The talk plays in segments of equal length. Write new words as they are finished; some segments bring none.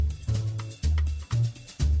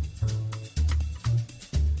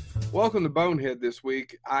Welcome to Bonehead this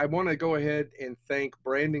week. I want to go ahead and thank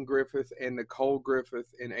Brandon Griffith and Nicole Griffith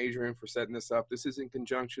and Adrian for setting this up. This is in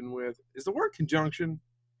conjunction with, is the word conjunction,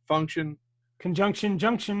 function? Conjunction,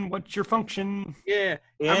 junction, what's your function? Yeah.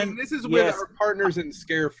 I mean, this is with yes, our partners in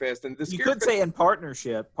Scarefest. And the you Scarefest, could say in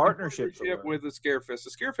partnership. Partnership with the Scarefest.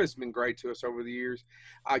 The Scarefest has been great to us over the years.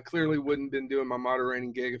 I clearly wouldn't have been doing my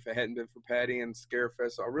moderating gig if it hadn't been for Patty and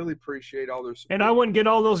Scarefest. So I really appreciate all their support. And I wouldn't get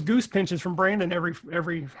all those goose pinches from Brandon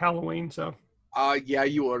every Halloween. So. Yeah,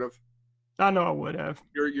 you would have. I know I would have.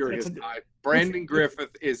 You're his type. Brandon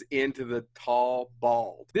Griffith is into the tall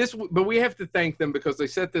bald. But we have to thank them because they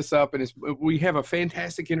set this up, and we have a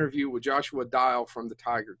fantastic interview with Joshua Dial from the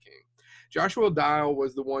Tiger King. Joshua Dial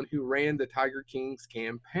was the one who ran the Tiger King's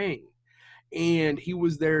campaign, and he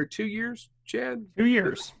was there 2 years, Chad? 2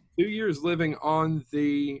 years. 2 years living on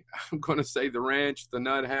the, I'm going to say the ranch, the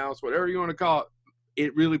nut house, whatever you want to call it.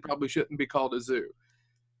 It really probably shouldn't be called a zoo.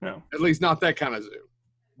 No. At least not that kind of zoo.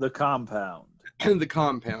 The compound. The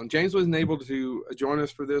compound. James wasn't able to join us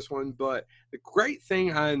for this one, but the great thing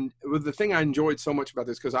the thing I enjoyed so much about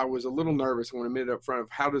this, because I was a little nervous when I admitted up front of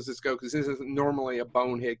how does this go, because this isn't normally a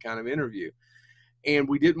bonehead kind of interview, and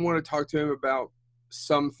we didn't want to talk to him about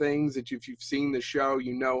some things that if you've seen the show,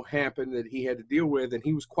 you know happened that he had to deal with, and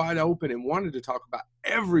he was quite open and wanted to talk about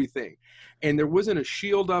everything, and there wasn't a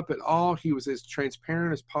shield up at all. He was as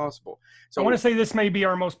transparent as possible. So I want to say this may be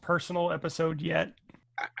our most personal episode yet.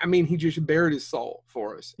 I mean, he just bared his soul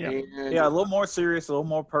for us. Yeah, and a little more serious, a little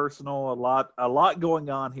more personal, a lot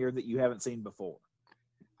going on here that you haven't seen before.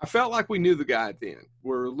 I felt like we knew the guy then.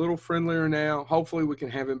 We're a little friendlier now. Hopefully we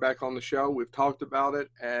can have him back on the show. We've talked about it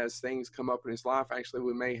as things come up in his life. Actually,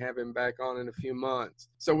 we may have him back on in a few months.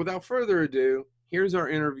 So without further ado, here's our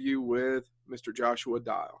interview with Mr. Joshua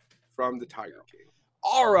Dial from the Tiger King.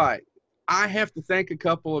 All right. I have to thank a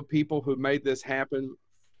couple of people who made this happen.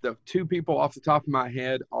 The two people off the top of my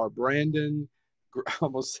head are Brandon. I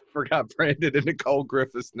almost forgot Brandon and Nicole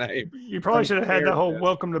Griffith's name. You probably should have had the whole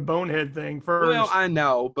welcome to Bonehead thing first. Well, I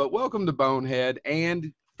know, but welcome to Bonehead,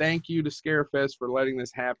 and thank you to Scarefest for letting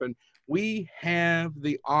this happen. We have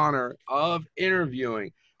the honor of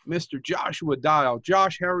interviewing Mr. Joshua Dial.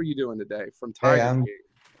 Josh, how are you doing today from Tiger King?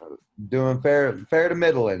 Doing fair to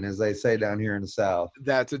middling, as they say down here in the South.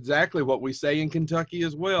 That's exactly what we say in Kentucky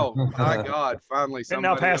as well. My God, finally somebody.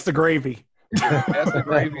 And now pass the gravy. Pass the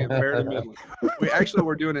gravy and fair to middling. We actually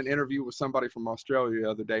were doing an interview with somebody from Australia the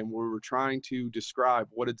other day, and we were trying to describe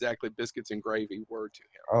what exactly biscuits and gravy were to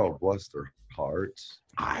him. Oh, bless their hearts.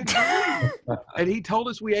 I know. And he told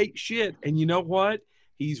us we ate shit, and you know what?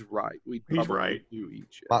 He's right. He's right. You eat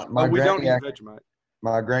shit. My we don't eat granny, Vegemite.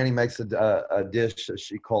 My granny makes a dish that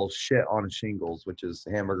she calls shit on shingles, which is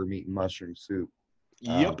hamburger meat and mushroom soup.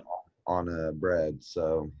 Yep. On a bread.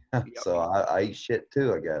 So, so I eat shit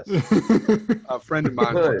too, I guess. A friend of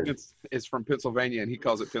mine is from Pennsylvania, and he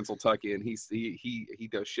calls it Pennsyltucky, and he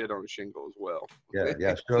does shit on a shingle as well.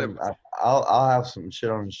 Yeah. Sure. I'll have some shit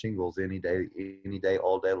on the shingles any day,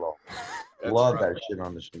 all day long. Love that shit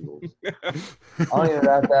on the shingles. I don't even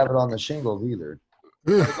have to have it on the shingles either.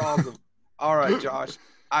 That's awesome. All right, Josh.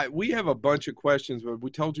 We have a bunch of questions, but we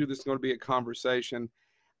told you this is going to be a conversation.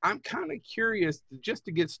 I'm kind of curious, just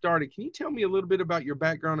to get started, can you tell me a little bit about your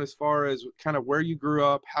background as far as kind of where you grew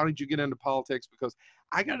up? How did you get into politics? Because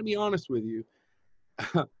I got to be honest with you,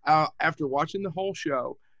 after watching the whole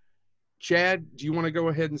show, Chad, do you want to go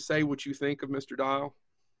ahead and say what you think of Mr. Dial?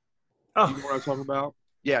 Oh. Do you know what I'm talking about?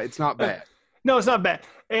 Yeah, it's not bad. No, it's not bad.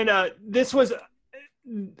 And this was –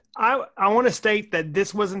 I want to state that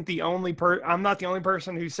this wasn't the only I'm not the only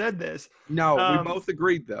person who said this. No, we both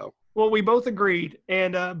agreed though. Well, we both agreed,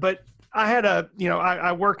 and but I had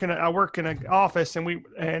I work in an office,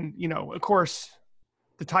 and of course,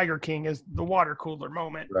 the Tiger King is the water cooler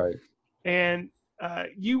moment, right? And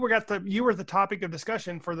you were the topic of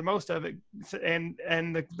discussion for the most of it, and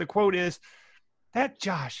the quote is that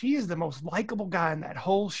Josh, he is the most likable guy in that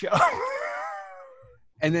whole show.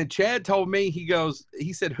 And then Chad told me,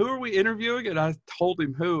 he said, who are we interviewing? And I told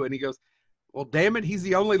him who, and he goes, well, damn it, he's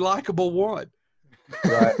the only likable one.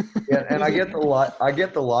 Right. Yeah, and I get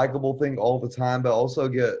the likable thing all the time, but also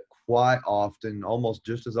get quite often, almost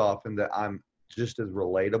just as often, that I'm just as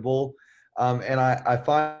relatable. And I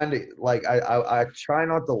find it like I try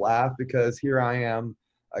not to laugh because here I am,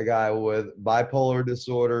 a guy with bipolar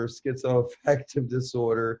disorder, schizoaffective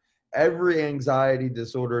disorder, every anxiety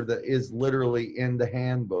disorder that is literally in the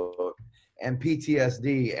handbook, and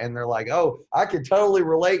PTSD, and they're like, oh, I could totally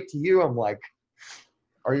relate to you. I'm like,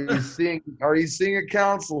 are you seeing a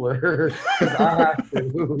counselor? I have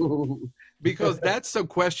to. Because that's some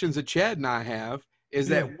questions that Chad and I have. is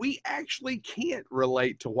that we actually can't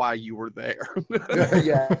relate to why you were there.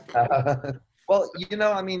 Yeah. Well,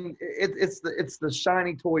 I mean, it's the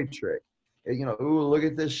shiny toy trick. Ooh, look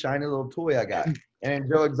at this shiny little toy I got. And in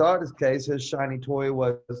Joe Exotic's case, his shiny toy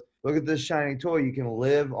was, look at this shiny toy. You can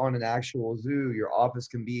live on an actual zoo. Your office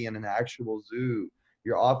can be in an actual zoo.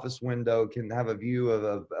 Your office window can have a view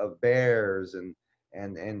of bears and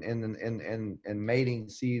mating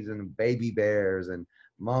season, baby bears and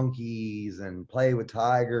monkeys, and play with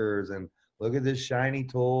tigers, and look at this shiny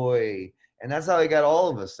toy. And that's how he got all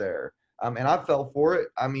of us there. And I fell for it.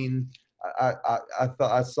 I mean,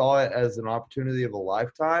 I saw it as an opportunity of a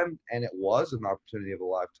lifetime, and it was an opportunity of a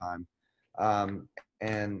lifetime.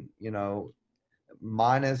 And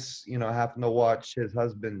minus having to watch his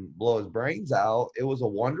husband blow his brains out, it was a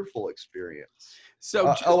wonderful experience.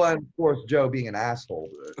 So and of course Joe being an asshole,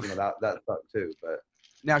 that sucked too. But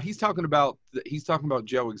now he's talking about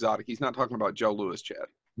Joe Exotic. He's not talking about Joe Lewis, Chad.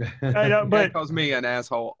 I know, but That calls me an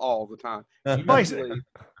asshole all the time. Usually,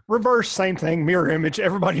 reverse, same thing, mirror image.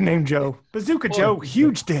 Everybody named Joe. Bazooka Joe,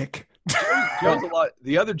 huge dick. Joe's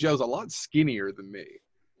the other Joe's a lot skinnier than me.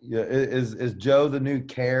 Yeah, is Joe the new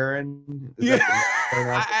Karen?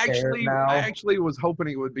 I actually was hoping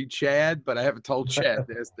it would be Chad, but I haven't told Chad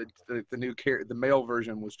this. The new Karen, the male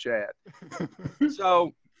version was Chad.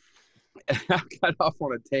 So I got off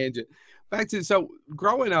on a tangent. Back to, so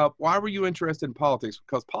growing up, why were you interested in politics?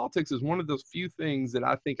 Because politics is one of those few things that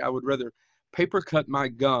I think I would rather paper cut my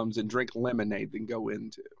gums and drink lemonade than go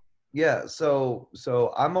into. Yeah, so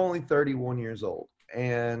I'm only 31 years old,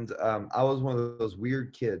 and I was one of those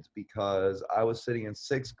weird kids because I was sitting in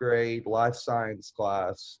 6th grade life science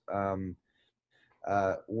class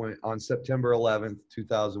when on September 11th,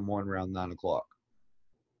 2001, around 9 o'clock.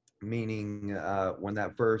 Meaning when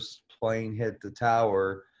that first plane hit the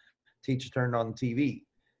tower, teacher turned on the TV,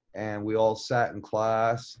 and we all sat in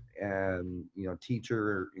class, and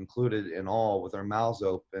teacher included in all, with our mouths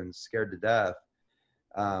open, scared to death.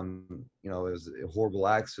 It was a horrible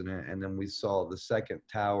accident, and then we saw the second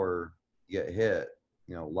tower get hit,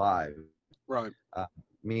 live. Right.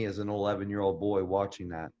 Me as an 11-year-old boy watching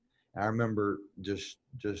that. And I remember just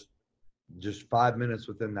 5 minutes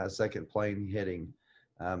within that second plane hitting,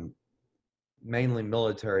 mainly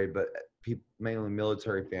military, but mainly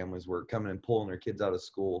military families were coming and pulling their kids out of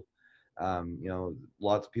school.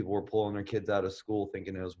 Lots of people were pulling their kids out of school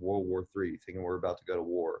thinking it was World War III, thinking we're about to go to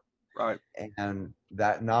war. Right. And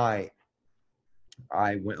that night,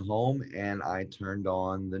 I went home and I turned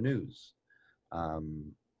on the news.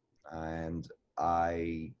 And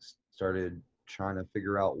I started trying to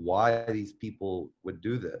figure out why these people would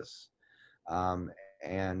do this.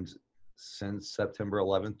 And since September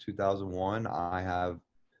 11th, 2001, I have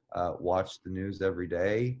watched the news every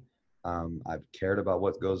day. I've cared about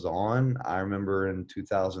what goes on. I remember in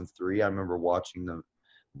 2003, I remember watching the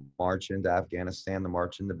march into Afghanistan, the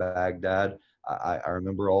march into Baghdad. I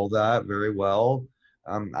remember all that very well.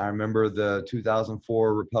 I remember the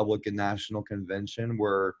 2004 Republican National Convention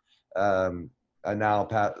where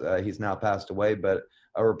he's now passed away, but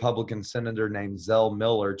a Republican senator named Zell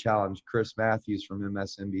Miller challenged Chris Matthews from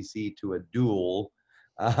MSNBC to a duel.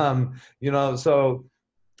 So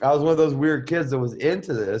I was one of those weird kids that was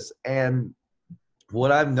into this. And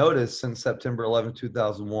what I've noticed since September 11,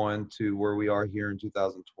 2001 to where we are here in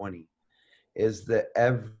 2020 is that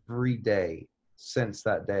every day since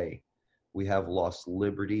that day, we have lost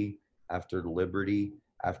liberty after liberty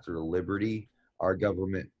after liberty. Our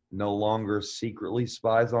government no longer secretly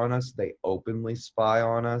spies on us. They openly spy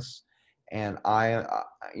on us. And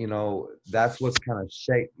that's what's kind of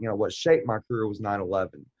shaped, what shaped my career was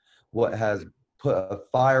 9/11. What has put a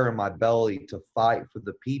fire in my belly to fight for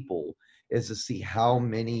the people is to see how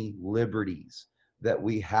many liberties that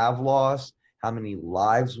we have lost, how many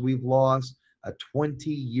lives we've lost, a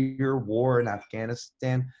 20-year war in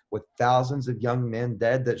Afghanistan with thousands of young men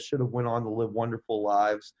dead that should have went on to live wonderful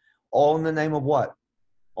lives, all in the name of what?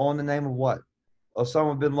 All in the name of what?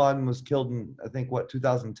 Osama bin Laden was killed in, I think,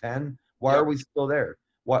 2010? Why are we still there?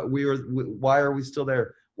 Why are we still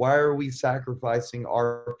there? Why are we sacrificing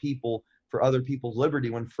our people for other people's liberty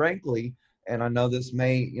when, frankly, and I know this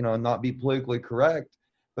may, not be politically correct,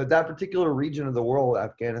 but that particular region of the world,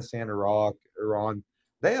 Afghanistan, Iraq, Iran,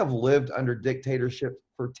 they have lived under dictatorship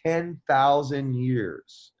for 10,000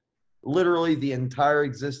 years. Literally the entire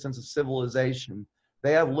existence of civilization,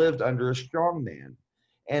 they have lived under a strongman.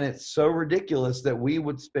 And it's so ridiculous that we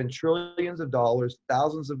would spend trillions of dollars,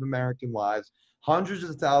 thousands of American lives, hundreds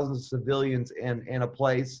of thousands of civilians in a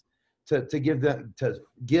place to give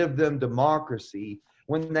them democracy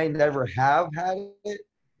when they never have had it,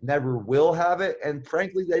 never will have it, and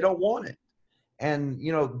frankly, they don't want it. And,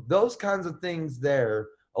 those kinds of things there,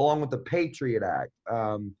 along with the Patriot Act,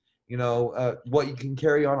 what you can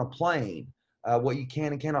carry on a plane, what you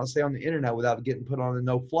can and cannot say on the internet without getting put on a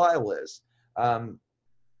no-fly list.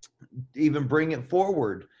 Even bring it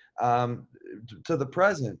forward to the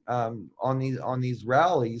present on these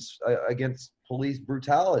rallies against police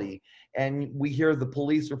brutality, and we hear the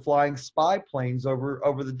police are flying spy planes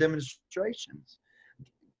over the demonstrations.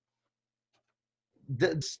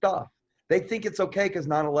 Stuff. They think it's okay because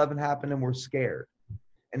 9/11 happened and we're scared,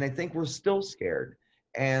 and they think we're still scared,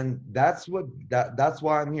 and that's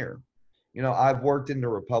why I'm here. I've worked in the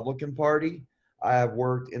Republican Party. I have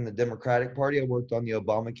worked in the Democratic Party. I worked on the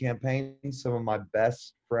Obama campaign. Some of my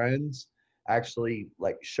best friends actually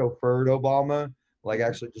chauffeured Obama.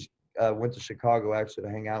 Actually just went to Chicago actually to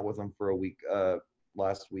hang out with him for a week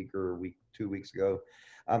last week or 2 weeks ago.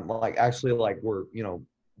 We're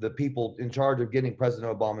the people in charge of getting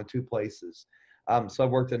President Obama to places. So I've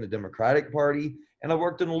worked in the Democratic Party and I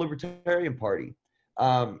worked in the Libertarian Party.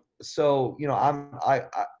 Yes,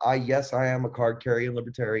 I am a card carrying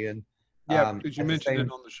Libertarian. Yeah, because you mentioned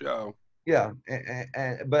it on the show. Yeah,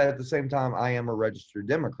 but at the same time, I am a registered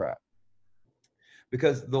Democrat.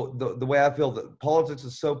 Because the way I feel that politics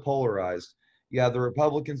is so polarized, you have the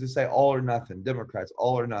Republicans who say all or nothing, Democrats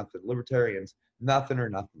all or nothing, Libertarians nothing or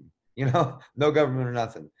nothing, no government or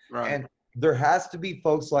nothing. Right. And there has to be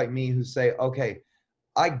folks like me who say, okay,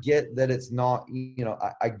 I get that it's not,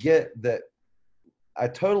 I get that, I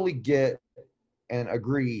totally get and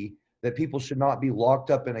agree that people should not be locked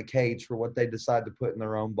up in a cage for what they decide to put in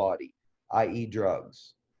their own body, i.e.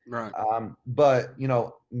 drugs. Right. But,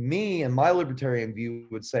 me and my libertarian view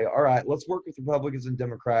would say, all right, let's work with Republicans and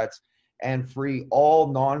Democrats and free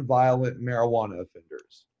all nonviolent marijuana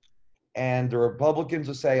offenders. And the Republicans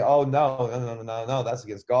will say, oh, no, that's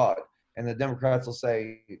against God. And the Democrats will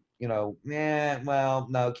say, no,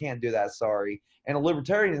 can't do that, sorry. And a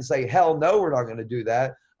libertarian will say, hell no, we're not going to do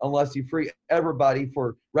that unless you free everybody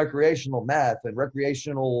for recreational meth and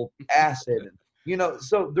recreational acid.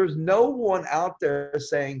 So there's no one out there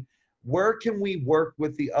saying, where can we work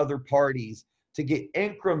with the other parties to get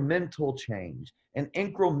incremental change and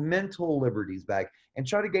incremental liberties back and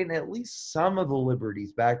try to gain at least some of the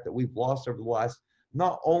liberties back that we've lost over the last,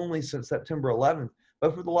 not only since September 11th,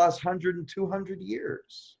 but for the last 100 and 200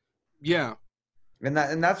 years. Yeah. And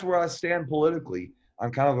that's where I stand politically.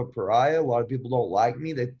 I'm kind of a pariah. A lot of people don't like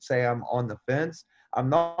me. They say I'm on the fence. I'm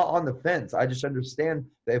not on the fence. I just understand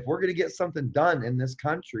that if we're going to get something done in this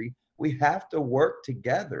country, we have to work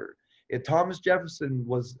together. Thomas Jefferson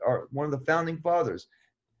was one of the founding fathers,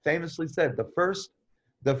 famously said, the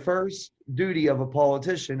first duty of a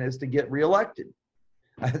politician is to get reelected.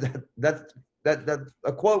 That's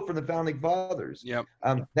a quote from the founding fathers. Yep.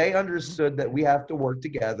 They understood that we have to work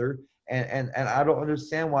together, and I don't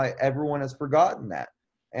understand why everyone has forgotten that.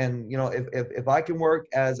 And if I can work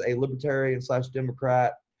as a libertarian /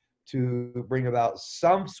 Democrat to bring about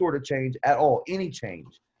some sort of change at all, any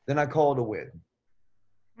change, then I call it a win.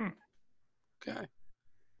 Okay.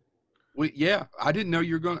 I didn't know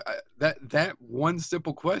you were going to, that one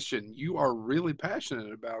simple question. You are really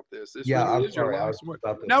passionate about this. This really is your life's work.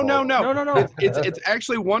 No. It's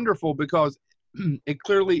actually wonderful because it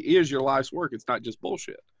clearly is your life's work. It's not just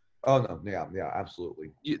bullshit. Oh no, yeah,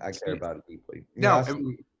 absolutely. I care about it deeply. I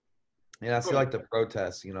see like the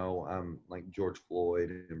protests, like George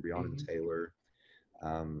Floyd and Breonna Taylor,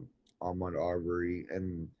 Ahmaud Arbery,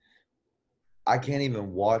 and I can't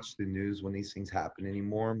even watch the news when these things happen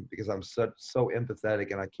anymore because I'm so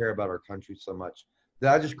empathetic and I care about our country so much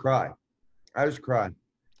that I just cry. I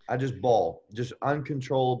just bawl, just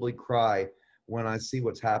uncontrollably cry when I see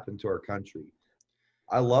what's happened to our country.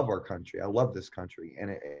 I love our country. I love this country, and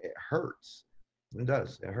it hurts. It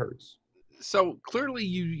does. It hurts. So clearly,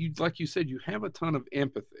 you like you said, you have a ton of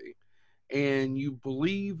empathy, and you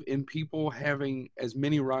believe in people having as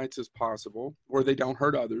many rights as possible, where they don't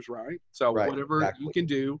hurt others, right? So whatever you can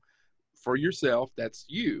do for yourself, that's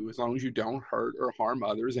you, as long as you don't hurt or harm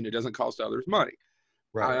others, and it doesn't cost others money.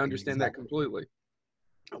 Right. I understand that completely.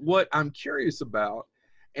 What I'm curious about.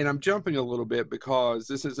 And I'm jumping a little bit because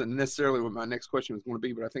this isn't necessarily what my next question was going to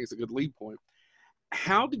be, but I think it's a good lead point.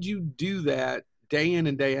 How did you do that day in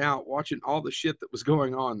and day out, watching all the shit that was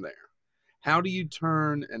going on there? How do you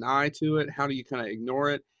turn an eye to it? How do you kind of ignore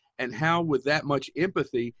it? And how, with that much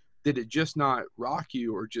empathy, did it just not rock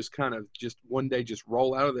you, or just kind of just one day just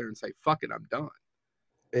roll out of there and say, fuck it, I'm done.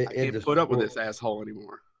 I can't put up with this asshole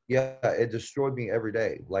anymore. Yeah, it destroyed me every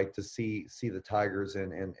day. Like to see the tigers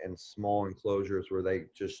in small enclosures where they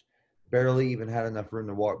just barely even had enough room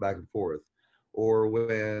to walk back and forth, or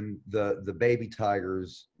when the baby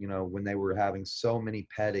tigers, you know, when they were having so many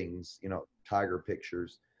pettings, you know, tiger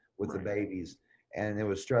pictures with the babies, and it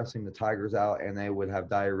was stressing the tigers out, and they would have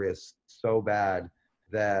diarrhea so bad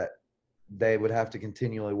that they would have to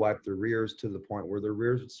continually wipe their rears to the point where their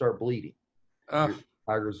rears would start bleeding. The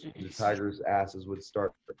tigers' asses would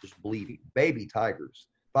start just bleeding. Baby tigers,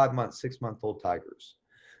 5 months, 6 month old tigers.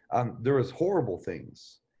 There was horrible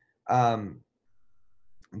things.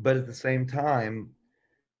 But at the same time,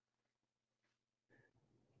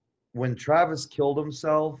 when Travis killed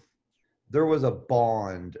himself, there was a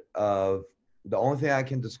bond of, the only thing I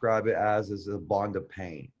can describe it as is a bond of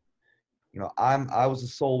pain. You know, I was a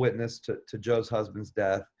sole witness to Joe's husband's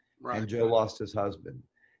death, and Joe lost his husband.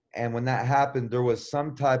 And when that happened, there was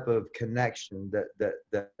some type of connection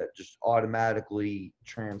that just automatically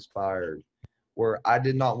transpired, where I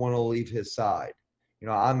did not want to leave his side. You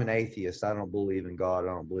know, I'm an atheist. I don't believe in God. I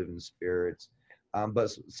don't believe in spirits. But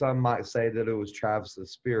some might say that it was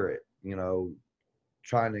Travis's spirit, you know,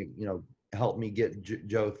 trying to, you know, help me get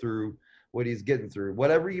Joe through what he's getting through.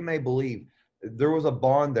 Whatever you may believe, there was a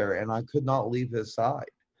bond there, and I could not leave his side.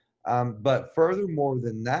 But furthermore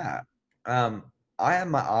than that, I have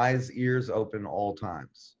my eyes, ears open all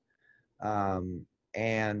times.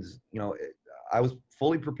 And, you know, I was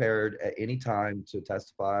fully prepared at any time to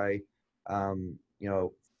testify, you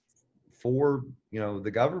know, for, you know,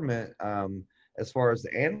 the government, as far as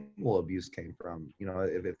the animal abuse came from. You know,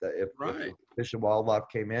 if Fish and Wildlife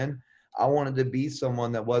came in, I wanted to be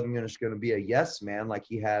someone that wasn't just going to be a yes man like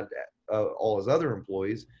he had all his other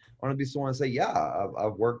employees. I want to be someone to say, yeah,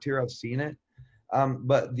 I've worked here, I've seen it.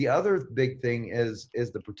 But the other big thing is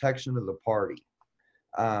the protection of the party.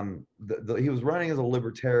 He was running as a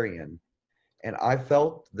libertarian, and I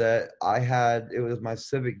felt that it was my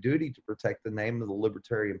civic duty to protect the name of the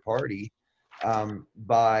Libertarian Party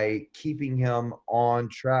by keeping him on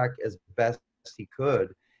track as best he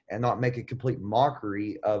could, and not make a complete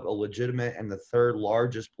mockery of a legitimate and the third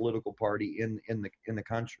largest political party in the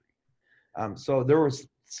country. So there was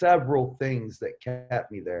several things that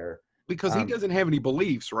kept me there. Because he doesn't have any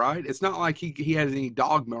beliefs, right? It's not like he has any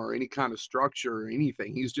dogma or any kind of structure or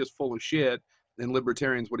anything. He's just full of shit, and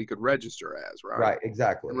libertarian's what he could register as, right? Right,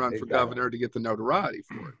 exactly. And run for governor to get the notoriety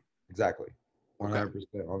for it. Exactly. 100%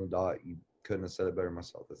 on the dot. You couldn't have said it better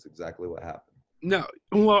myself. That's exactly what happened. No.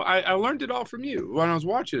 Well, I learned it all from you when I was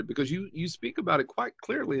watching it, because you speak about it quite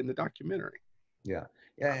clearly in the documentary. Yeah.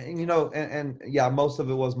 Yeah, and you know, and yeah, most of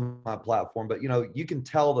it was my platform, but you know, you can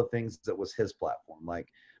tell the things that was his platform. Like,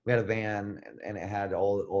 we had a van, and it had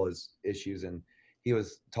all his issues, and he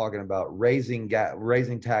was talking about raising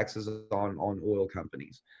taxes on oil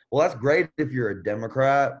companies. Well, that's great if you're a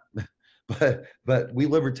Democrat, but we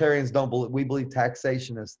libertarians don't believe. We believe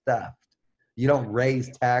taxation is theft. You don't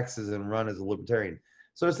raise taxes and run as a libertarian.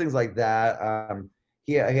 So there's things like that.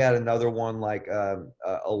 He had another one, like a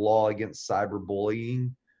law against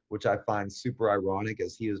cyberbullying, which I find super ironic,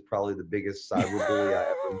 as he is probably the biggest cyberbully I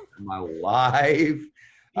ever met in my life.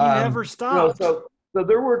 He never stopped. You know, so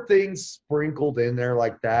there were things sprinkled in there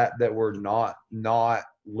like that were not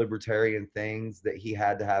libertarian things that he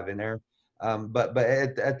had to have in there. But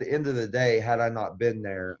at the end of the day, had I not been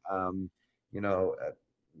there, you know,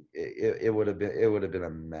 it would have been a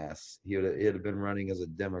mess. He'd have been running as a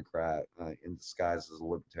Democrat in disguise as a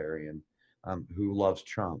libertarian, who loves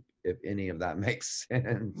Trump, if any of that makes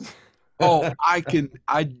sense. Oh, I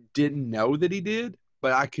didn't know that he did,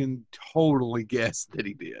 but I can totally guess that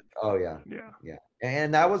he did. Oh yeah.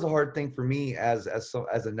 And that was a hard thing for me as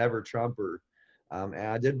a never Trumper. And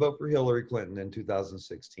I did vote for Hillary Clinton in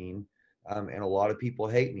 2016. And a lot of people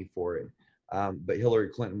hate me for it. But Hillary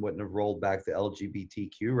Clinton wouldn't have rolled back the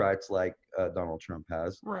LGBTQ rights like Donald Trump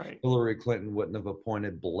has. Right. Hillary Clinton wouldn't have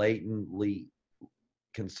appointed blatantly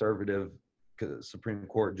conservative Supreme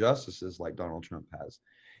Court justices like Donald Trump has.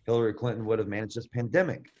 Hillary Clinton would have managed this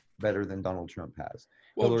pandemic better than Donald Trump has.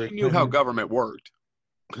 Well, she knew how government worked.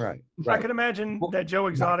 Right. I can imagine that Joe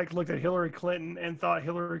Exotic looked at Hillary Clinton and thought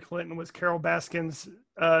Hillary Clinton was Carol Baskin's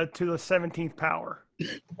to the 17th power.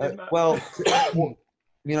 Well,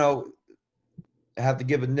 you know, I have to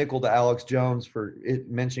give a nickel to Alex Jones for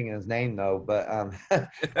mentioning his name, though. But on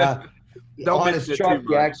his truck,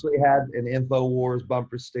 he actually had an InfoWars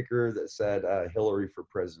bumper sticker that said Hillary for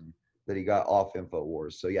prison, that he got off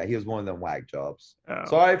InfoWars. So yeah, he was one of them whack jobs. Oh.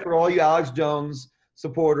 Sorry for all you Alex Jones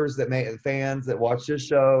supporters fans that watch this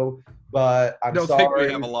show, but I'm sorry. I don't think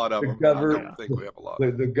we have a lot of them. I don't think we have a lot.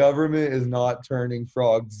 The government is not turning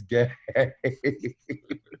frogs gay.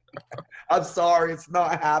 I'm sorry, it's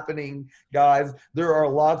not happening, guys. There are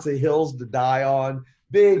lots of hills to die on.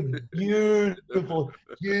 Big, beautiful,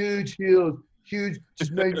 huge hills, huge,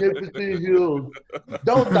 just magnificent hills.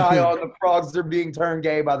 Don't die on the frogs. They're being turned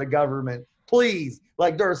gay by the government. Please.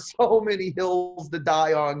 Like, there are so many hills to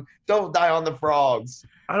die on. Don't die on the frogs.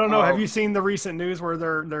 I don't know. Have you seen the recent news where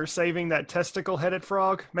they're saving that testicle-headed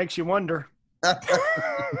frog? Makes you wonder.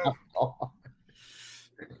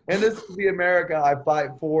 And this is the America I fight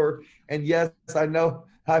for. And yes, I know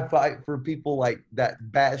I fight for people like that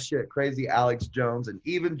batshit crazy Alex Jones and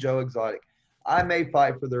even Joe Exotic. I may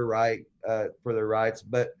fight for their rights,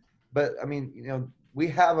 but I mean, you know, we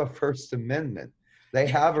have a First Amendment. They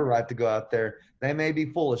have a right to go out there. They may be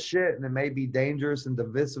full of shit and it may be dangerous and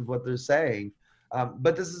divisive what they're saying,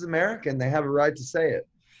 but this is America and they have a right to say it.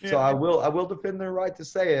 Yeah. So I will defend their right to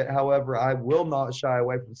say it. However, I will not shy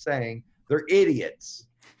away from saying they're idiots.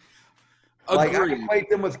 Agreed. Like, I equate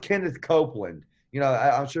them with Kenneth Copeland. You know,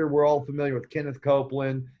 I'm sure we're all familiar with Kenneth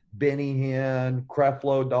Copeland, Benny Hinn,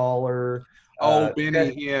 Creflo Dollar.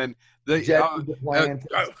 Benny Hinn.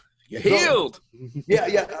 You healed.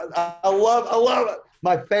 Yeah. I love it.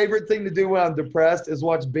 My favorite thing to do when I'm depressed is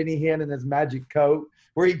watch Benny Hinn in his magic coat,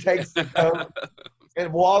 where he takes the coat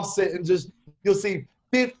and wafts it, and just you'll see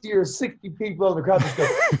 50 or 60 people in the crowd just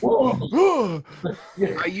go,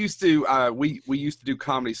 I used to we used to do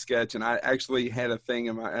comedy sketch, and I actually had a thing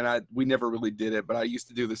in my, we never really did it, but I used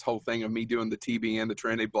to do this whole thing of me doing the TBN, the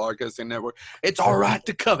Trinity Broadcasting Network. It's all right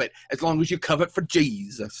to covet as long as you covet for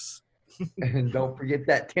Jesus. And don't forget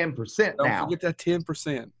that 10% now. Don't forget that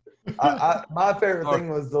 10%. My favorite thing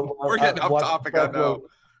was the we're getting off topic, I know.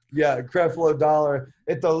 Yeah, Creflo Dollar.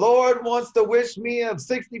 If the Lord wants to wish me a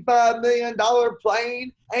 $65 million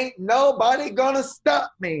plane, ain't nobody gonna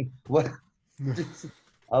stop me. What?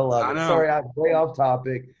 I love it. Sorry, I'm way off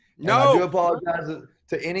topic. No. And I do apologize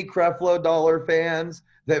to any Creflo Dollar fans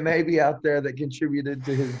that may be out there that contributed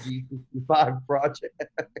to his G55 project.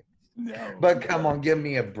 No. But come on, give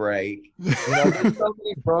me a break. You know, there's so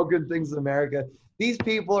many broken things in America. These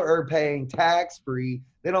people are paying tax-free.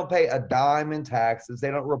 They don't pay a dime in taxes.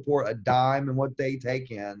 They don't report a dime in what they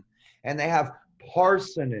take in. And they have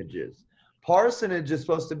parsonages. Parsonage is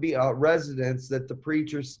supposed to be a residence that the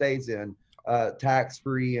preacher stays in,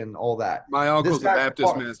 tax-free and all that. My uncle's a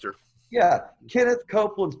Baptist minister. Yeah. Kenneth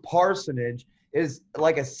Copeland's parsonage is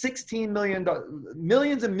like a $16 million,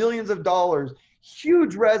 millions and millions of dollars,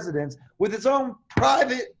 huge residence with its own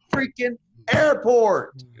private freaking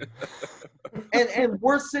airport. And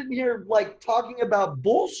we're sitting here like talking about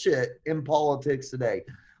bullshit in politics today.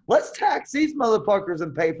 Let's tax these motherfuckers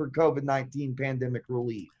and pay for COVID-19 pandemic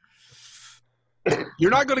relief.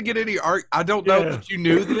 You're not going to get any I don't know that you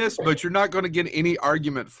knew this, but you're not going to get any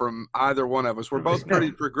argument from either one of us. We're both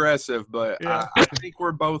pretty progressive, but I think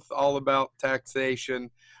we're both all about taxation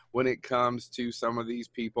when it comes to some of these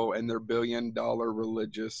people and their billion-dollar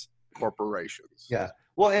religious corporations. Yeah.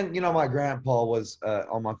 Well, and, you know, my grandpa was,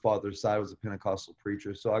 on my father's side, was a Pentecostal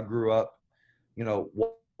preacher. So I grew up, you know,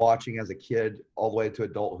 watching as a kid all the way to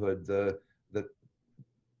adulthood, the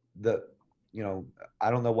you know,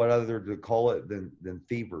 I don't know what other to call it than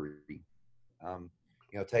thievery. You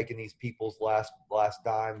know, taking these people's last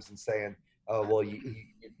dimes and saying, oh, well, you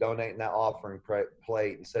donate that offering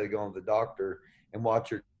plate instead of going to the doctor and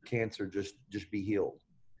watch your cancer just be healed.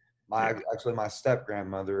 My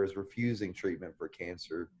step-grandmother is refusing treatment for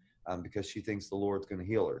cancer because she thinks the Lord's going to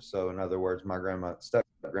heal her. So in other words, my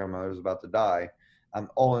step-grandmother is about to die.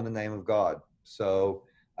 All in the name of God. So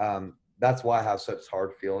that's why I have such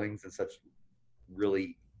hard feelings and such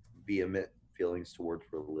really vehement feelings towards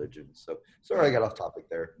religion. So sorry I got off topic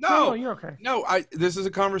there. No, you're okay. No, this is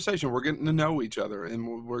a conversation. We're getting to know each other,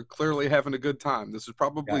 and we're clearly having a good time. This is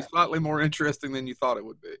probably slightly more interesting than you thought it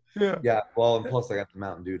would be. Yeah. Well, and plus I got the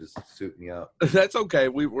Mountain Dew to suit me up. That's okay.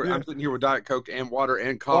 I'm sitting here with Diet Coke and water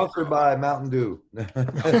and coffee. Sponsored by Mountain Dew.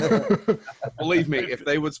 Believe me, if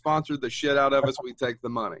they would sponsor the shit out of us, we'd take the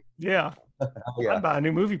money. Yeah. I'd buy a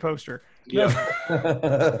new movie poster. Yeah.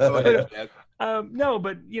 Go ahead, Chad. No,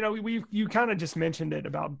 but you know, you kind of just mentioned it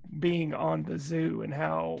about being on the zoo and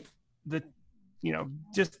how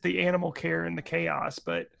just the animal care and the chaos.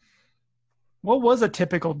 But what was a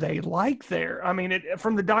typical day like there? I mean,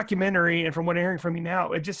 from the documentary and from what I'm hearing from you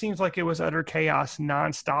now, it just seems like it was utter chaos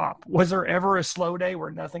nonstop. Was there ever a slow day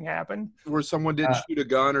where nothing happened? Where someone didn't shoot a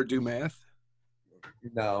gun or do math?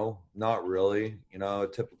 No, not really. You know, a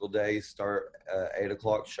typical day start 8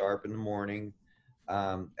 o'clock sharp in the morning.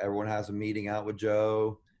 Everyone has a meeting out with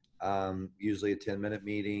Joe, usually a 10-minute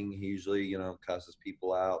meeting. He usually, you know, cusses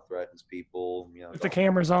people out, threatens people. You know, with the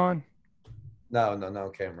cameras on?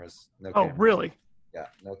 No cameras. No cameras. Really? Yeah,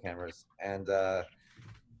 no cameras. And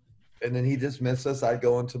then he dismissed us. I'd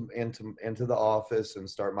go into the office and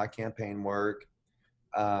start my campaign work.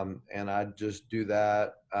 and I'd just do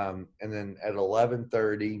that. And then at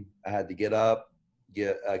 11:30, I had to get up,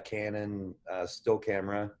 get a Canon still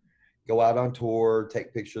camera, go out on tour,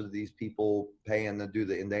 take pictures of these people, paying to do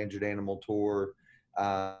the endangered animal tour.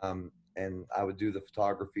 And I would do the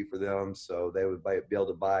photography for them, so they would be able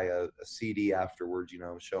to buy a CD afterwards,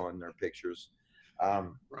 showing their pictures.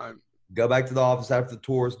 Right. Go back to the office after the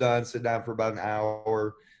tour's done, sit down for about an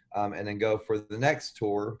hour, and then go for the next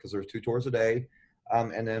tour, because there's 2 tours a day.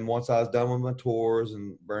 And then once I was done with my tours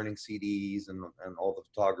and burning CDs and all the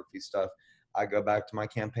photography stuff, I go back to my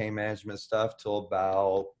campaign management stuff till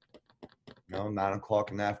about 9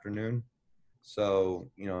 o'clock in the afternoon.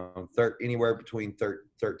 So, anywhere between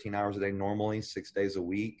 13 hours a day normally, 6 days a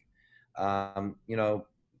week.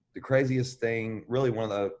 The craziest thing, really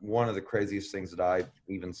one of the craziest things that I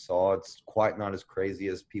even saw, it's quite not as crazy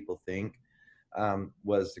as people think,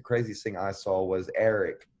 was the craziest thing I saw was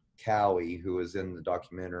Eric Cowie, who was in the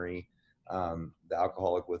documentary, the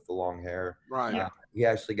alcoholic with the long hair. Right. He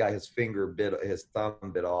actually got his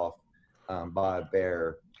thumb bit off by a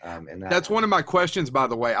bear. And that's one of my questions, by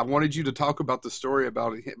the way. I wanted you to talk about the story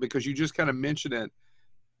about it because you just kind of mentioned it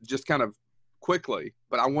just kind of quickly,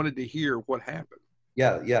 but I wanted to hear what happened.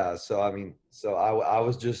 Yeah. So, I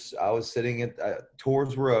was sitting at,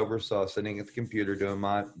 tours were over. So I was sitting at the computer doing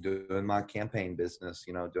my campaign business,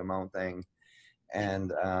 doing my own thing.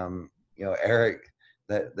 And, Eric,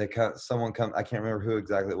 someone come, I can't remember who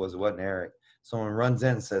exactly it was. It wasn't Eric. Someone runs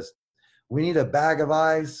in and says, "We need a bag of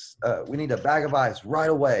ice. We need a bag of ice right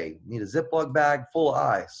away. We need a Ziploc bag full of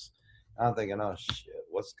ice." I'm thinking, oh shit,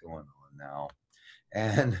 what's going on now?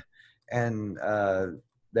 And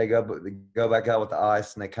they go back out with the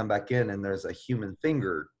ice, and they come back in, and there's a human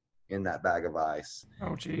finger in that bag of ice.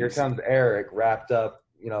 Oh, geez. Here comes Eric, wrapped up,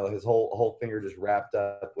 his whole finger just wrapped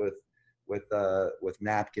up with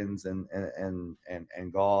napkins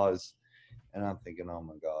and gauze. And I'm thinking, oh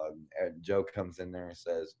my God. And Joe comes in there and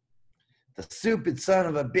says, "The stupid son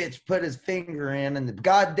of a bitch put his finger in, and the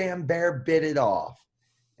goddamn bear bit it off."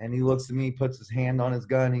 And he looks at me, puts his hand on his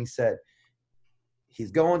gun, and he said,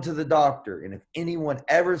 "He's going to the doctor. And if anyone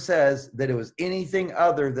ever says that it was anything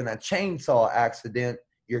other than a chainsaw accident,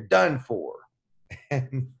 you're done for."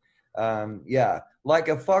 And like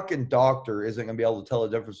a fucking doctor isn't going to be able to tell the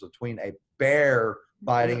difference between a bear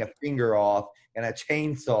biting a finger off and a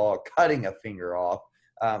chainsaw cutting a finger off.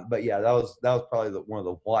 But yeah, that was probably one of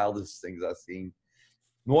the wildest things I've seen.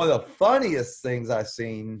 One of the funniest things I've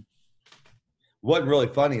seen wasn't really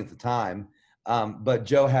funny at the time, but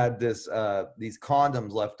Joe had these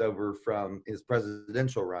condoms left over from his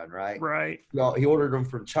presidential run, right? Right. Well, he ordered them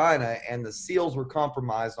from China, and the seals were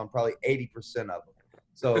compromised on probably 80% of them.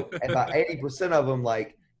 So, and about 80% of them,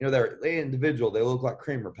 they're individual. They look like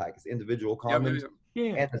creamer packets, individual condoms.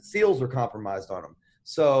 Yeah. And the seals were compromised on them.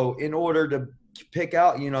 So in order to pick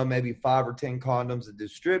out, maybe 5 or 10 condoms to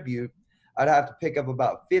distribute, I'd have to pick up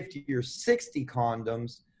about 50 or 60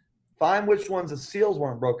 condoms, find which ones the seals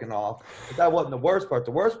weren't broken off. But that wasn't the worst part.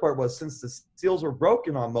 The worst part was, since the seals were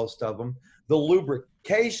broken on most of them, the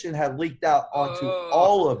lubrication had leaked out onto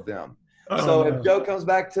all of them. So if Joe comes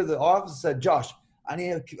back to the office and said, "Josh, I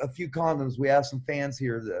need a few condoms. We have some fans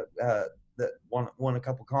here that want a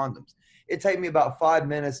couple condoms." It'd take me about 5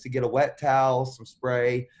 minutes to get a wet towel, some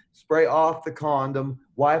spray off the condom,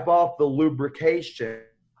 wipe off the lubrication.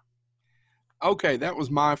 Okay, that was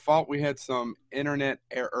my fault. We had some internet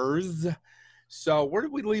errors. So where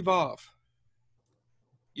did we leave off?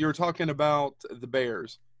 You were talking about the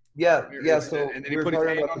bears. Yeah. So and then he put his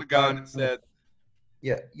hand on the gun and said,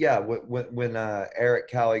 Yeah. When Eric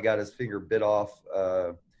Cowie got his finger bit off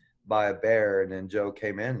by a bear, and then Joe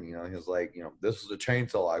came in, he was like, "This is a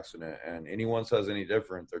chainsaw accident, and anyone says any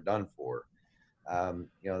different, they're done for."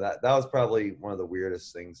 That was probably one of the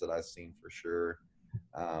weirdest things that I've seen for sure.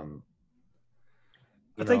 I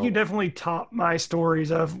think you definitely top my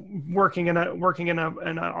stories of working in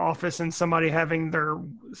an office and somebody having their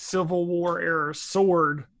Civil War era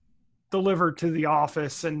sword delivered to the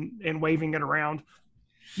office and waving it around.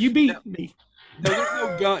 You beat me.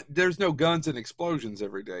 There's no guns and explosions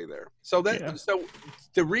every day there. So so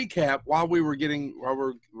to recap, while we were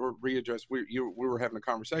readjust, we were having a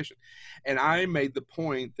conversation, and I made the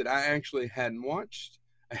point that I actually hadn't watched.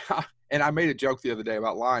 And I made a joke the other day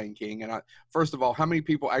about Lion King. And first of all, how many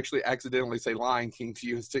people actually accidentally say Lion King to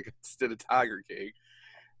you instead of Tiger King?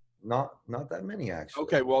 not that many actually.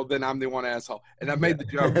 Okay, well then I'm the one asshole, and I made the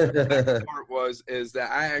joke. The second part is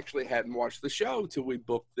that I actually hadn't watched the show till we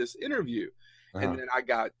booked this interview, and then I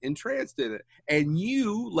got entranced in it. And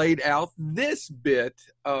you laid out this bit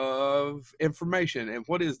of information, and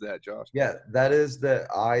what is that, Josh? Yeah, that is that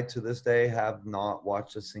I to this day have not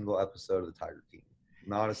watched a single episode of the Tiger King,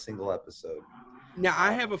 not a single episode. Now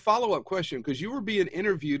I have a follow-up question because you were being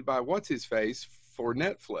interviewed by what's his face for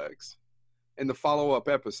Netflix. In the follow-up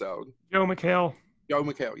episode, Joe McHale,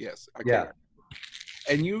 yes, Yeah.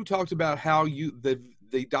 And you talked about how the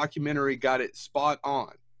documentary got it spot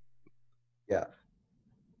on, Yeah.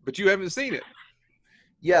 but you haven't seen it.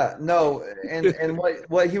 Yeah, no, and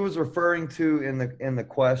what he was referring to in the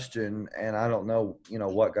question, and I don't know,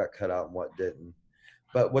 what got cut out and what didn't,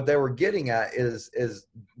 but what they were getting at is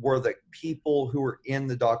were the people who were in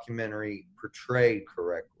the documentary portrayed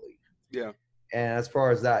correctly? Yeah. And as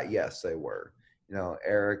far as that, yes, they were.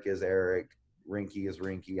 Eric is Eric, Rinky is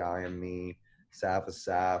Rinky, I am me, Saf is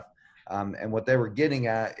Saf. And what they were getting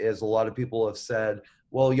at is a lot of people have said,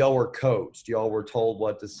 well, y'all were coached. Y'all were told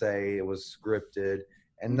what to say. It was scripted.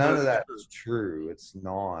 And none of that is true. It's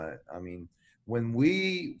not. I mean, when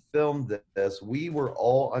we filmed this, we were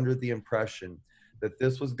all under the impression that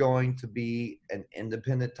this was going to be an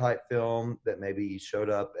independent type film that maybe showed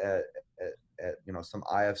up at some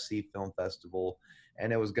IFC film festival,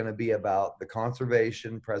 and it was going to be about the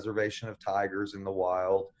preservation of tigers in the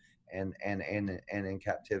wild and in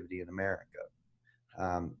captivity in America.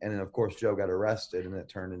 And then of course Joe got arrested and it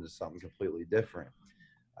turned into something completely different.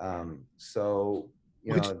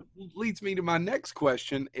 Which leads me to my next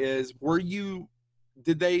question is,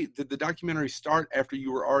 did the documentary start after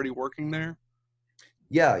you were already working there?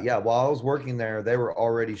 Yeah. While I was working there, they were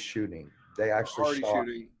already shooting. They actually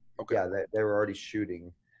shooting. Okay. Yeah, they were already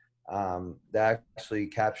shooting. They actually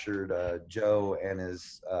captured Joe and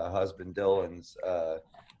his husband Dylan's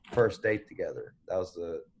first date together. That was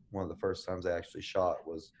one of the first times they actually shot,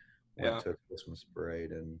 was went to a Christmas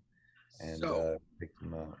parade and picked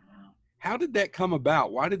him up. How did that come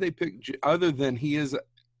about? Why did they pick, other than he is,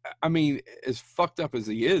 I mean, as fucked up as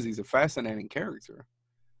he is, he's a fascinating character.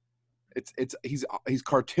 He's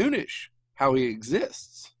cartoonish how he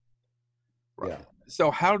exists. Right. Yeah.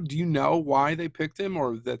 So how do you know why they picked him,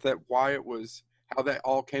 or why it was, how that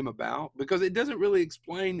all came about? Because it doesn't really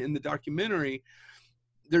explain in the documentary.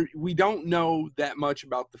 We don't know that much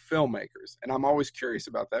about the filmmakers, and I'm always curious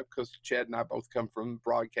about that because Chad and I both come from a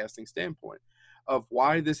broadcasting standpoint of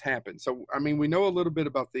why this happened. So, I mean, we know a little bit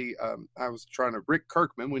about Rick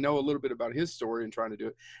Kirkman. We know a little bit about his story and trying to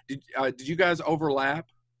do it. Did you guys overlap?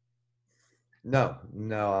 No.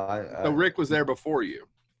 So Rick was there before you.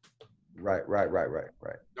 Right.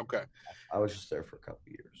 Okay. I was just there for a couple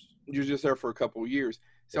of years. You were just there for a couple of years.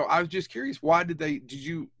 So I was just curious, why did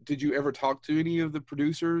you ever talk to any of the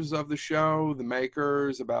producers of the show, the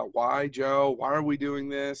makers, about why are we doing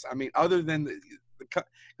this? I mean, other than because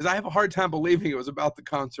I have a hard time believing it was about the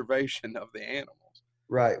conservation of the animals.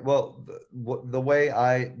 Right. Well, the way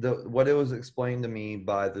what it was explained to me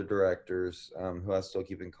by the directors, who I still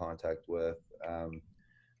keep in contact with,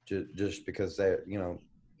 just because they,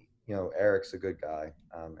 Eric's a good guy,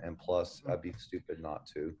 and plus I'd be stupid not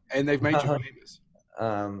to. And they've made you famous.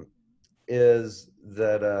 Is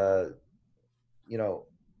that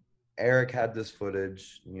Eric had this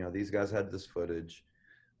footage, these guys had this footage,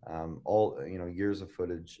 years of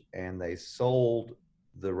footage, and they sold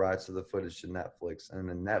the rights to the footage to Netflix, and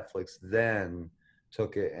then Netflix then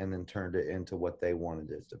took it and then turned it into what they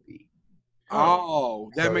wanted it to be.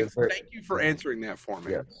 Thank you for answering that for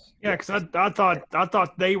me. Yes. Yeah, because I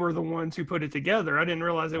thought they were the ones who put it together. I didn't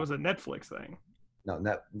realize it was a Netflix thing. No,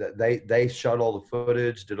 they shot all the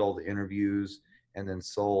footage, did all the interviews, and then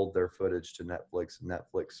sold their footage to Netflix. And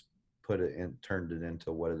Netflix turned it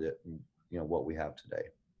into what we have today.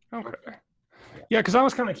 Okay. Yeah, because I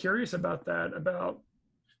was kind of curious about that, about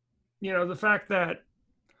the fact that.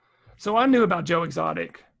 So I knew about Joe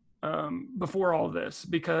Exotic before all this,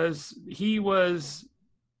 because he was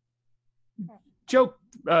joke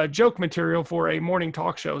material for a morning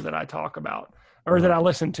talk show that I talk about, or that I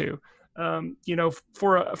listen to.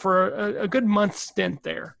 For a good month stint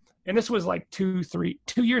there. And this was like 2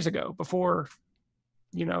 years ago, before,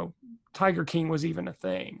 Tiger King was even a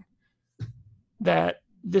thing, that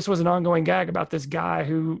this was an ongoing gag about this guy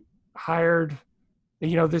who hired,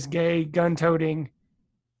 this gay gun-toting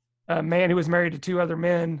man who was married to 2 other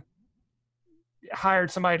men,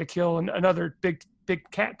 hired somebody to kill another big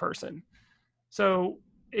cat person. So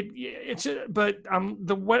what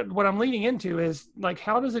I'm leading into is, like,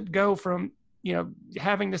 how does it go from,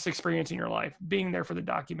 having this experience in your life, being there for the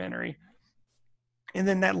documentary, And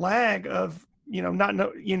then that lag of, not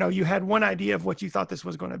know, you had one idea of what you thought this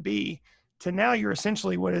was going to be, to now you're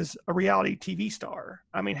essentially what is a reality TV star.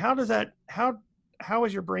 I mean, how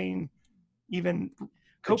is your brain even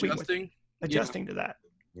coping adjusting to that?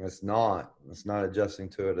 It's not adjusting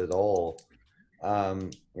to it at all.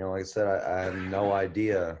 Like I said, I have no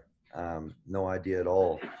idea at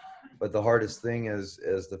all. But the hardest thing is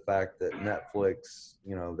the fact that Netflix,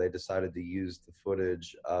 they decided to use the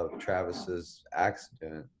footage of Travis's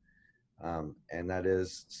accident. And that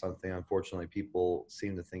is something, unfortunately, people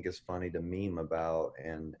seem to think is funny to meme about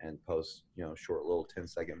and post, short little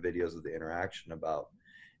 10-second videos of the interaction about.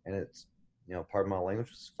 And it's, part of my language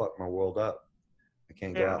just fucked my world up. I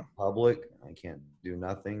can't go out in public. I can't do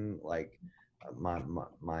nothing. Like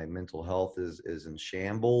my mental health is in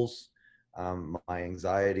shambles. My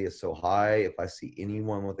anxiety is so high. If I see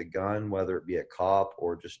anyone with a gun, whether it be a cop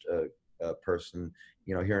or just a person,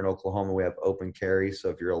 here in Oklahoma, we have open carry. So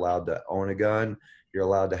if you're allowed to own a gun, you're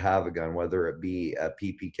allowed to have a gun, whether it be a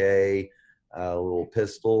PPK, a little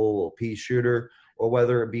pistol, a little pea shooter, or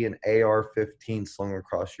whether it be an AR-15 slung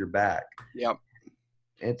across your back. Yep.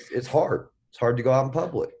 It's hard. It's hard to go out in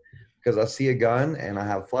public because I see a gun and I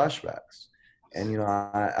have flashbacks. And,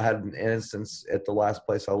 I had an instance at the last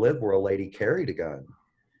place I lived where a lady carried a gun.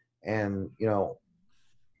 And,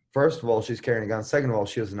 first of all, she's carrying a gun. Second of all,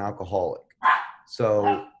 she was an alcoholic.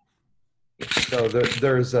 So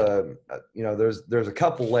there's a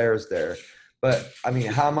couple layers there. But, I mean,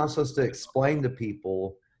 how am I supposed to explain to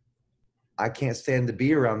people I can't stand to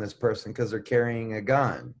be around this person because they're carrying a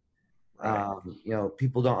gun? Right.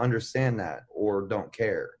 People don't understand that or don't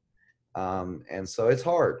care. And so it's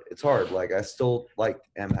hard. Like I still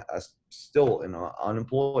am still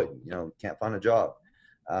unemployed, can't find a job.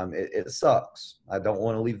 It sucks. I don't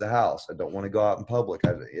want to leave the house. I don't want to go out in public.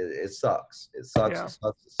 It sucks. It sucks. Yeah.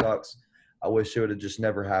 It sucks. I wish it would have just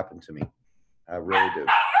never happened to me. I really do.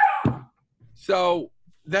 So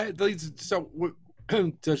that leads,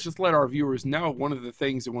 to just let our viewers know, one of the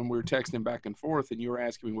things that when we were texting back and forth and you were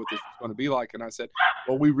asking me what this was going to be like, and I said,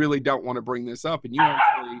 well, we really don't want to bring this up. And you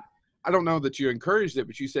actually, I don't know that you encouraged it,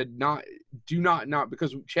 but you said do not,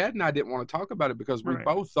 because Chad and I didn't want to talk about it because we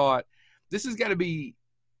both thought this has got to be,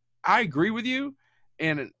 I agree with you.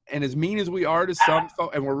 And as mean as we are to some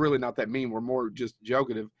folks, and we're really not that mean, we're more just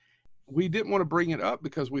jokative. We didn't want to bring it up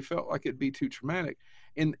because we felt like it'd be too traumatic.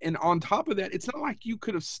 And on top of that, it's not like you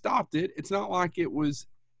could have stopped it. It's not like it was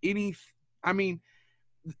any, I mean,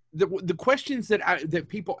 the questions that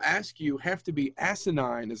people ask you have to be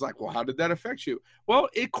asinine. It's like, well, how did that affect you? Well,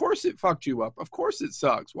 of course it fucked you up. Of course it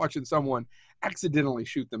sucks watching someone accidentally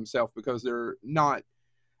shoot themselves because they're not,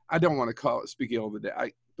 I don't want to speak ill of the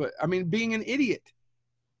day, but I mean, being an idiot.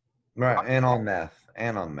 Right. And on meth.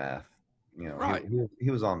 Right.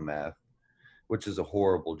 He was on meth, which is a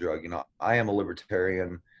horrible drug. I am a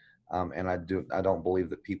libertarian. And I don't believe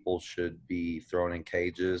that people should be thrown in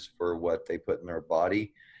cages for what they put in their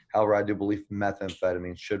body. However, I do believe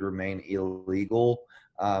methamphetamine should remain illegal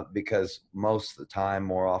because most of the time,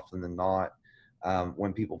 more often than not,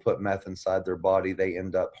 when people put meth inside their body, they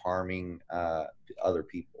end up harming other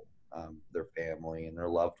people, their family and their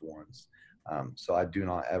loved ones. So I do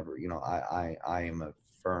not ever, I am a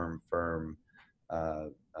firm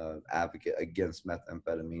advocate against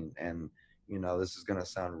methamphetamine. And this is going to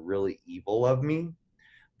sound really evil of me,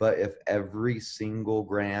 but if every single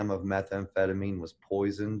gram of methamphetamine was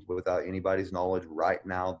poisoned without anybody's knowledge right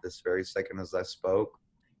now, this very second as I spoke,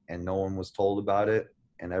 and no one was told about it,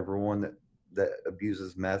 and everyone that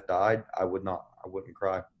abuses meth died, I wouldn't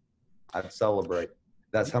cry. I'd celebrate.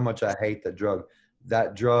 That's how much I hate that drug.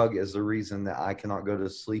 That drug is the reason that I cannot go to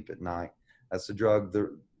sleep at night. That's the drug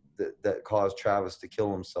that caused Travis to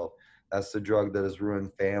kill himself. That's the drug that has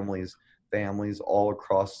ruined families all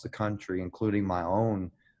across the country, including my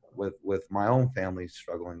own, with my own family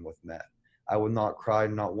struggling with meth. I would not cry,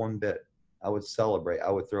 not one bit. I would celebrate. I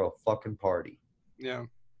would throw a fucking party. Yeah.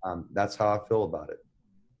 That's how I feel about it.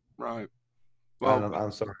 Right. Well,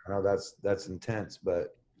 I'm sorry. I know that's intense,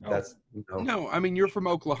 but that's, No, I mean, you're from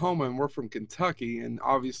Oklahoma and we're from Kentucky, and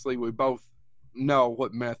obviously we both know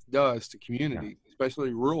what meth does to communities,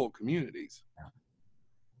 especially rural communities.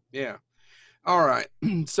 Yeah. All right.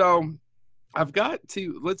 So I've got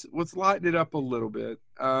to let's lighten it up a little bit.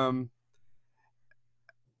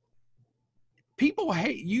 People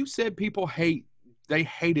hate. You said they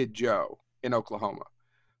hated Joe in Oklahoma,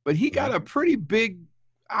 but he got a pretty big.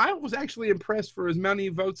 I was actually impressed for as many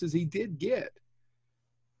votes as he did get.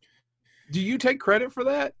 Do you take credit for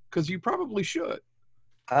that? Because you probably should.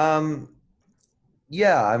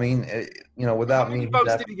 Yeah, I mean, without How many me.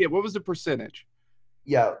 votes did he get? What was the percentage?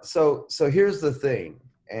 yeah. So here's the thing,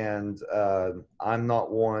 and I'm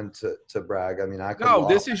not one to brag. I mean, I could. No,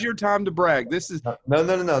 this is your time to brag. This is No.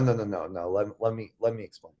 Let me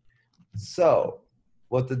explain. So,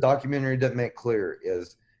 what the documentary didn't make clear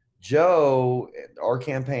is Joe, our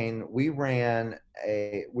campaign, we were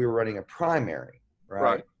running a primary,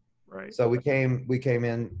 right? right. So we came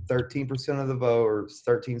in 13% of the vote, or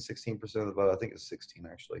 16% of the vote. I think it's 16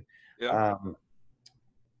 actually. Yeah.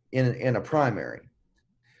 In a primary.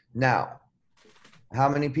 Now, how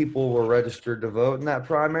many people were registered to vote in that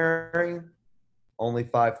primary? Only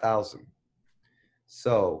 5,000.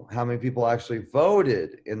 So how many people actually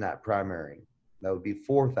voted in that primary? That would be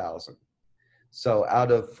 4,000. So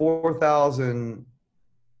out of 4,000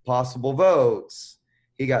 possible votes,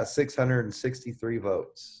 he got 663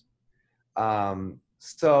 votes.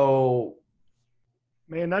 So,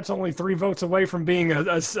 Man, that's only 3 votes away from being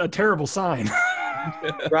a terrible sign.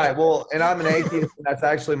 right. Well, and I'm an atheist, and that's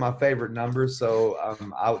actually my favorite number. So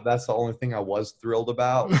that's the only thing I was thrilled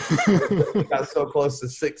about. We got so close to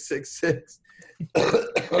 666.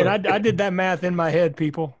 And I did that math in my head,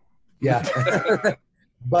 people. Yeah.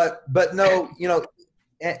 but no,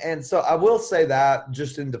 and so I will say that,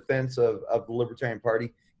 just in defense of the Libertarian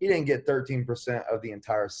Party, he didn't get 13% of the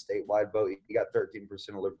entire statewide vote. He got 13%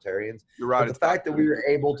 of Libertarians. You're right. But the fact that we were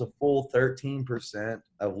able to fool 13%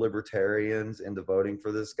 of Libertarians into voting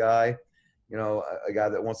for this guy, a guy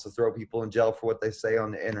that wants to throw people in jail for what they say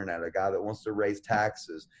on the internet, a guy that wants to raise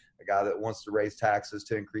taxes, a guy that wants to raise taxes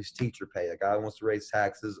to increase teacher pay, a guy that wants to raise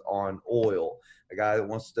taxes on oil, a guy that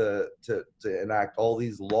wants to enact all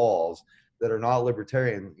these laws that are not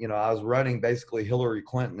libertarian. I was running basically Hillary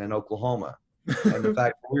Clinton in Oklahoma. And the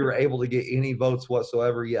fact that we were able to get any votes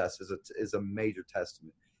whatsoever, yes, is a major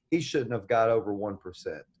testament. He shouldn't have got over 1%.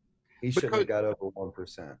 He shouldn't have got over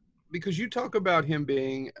 1%. Because you talk about him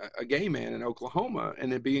being a gay man in Oklahoma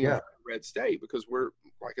and it being a red state, because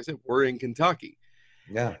like I said, we're in Kentucky.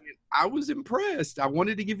 Yeah. And I was impressed. I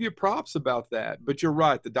wanted to give you props about that, but you're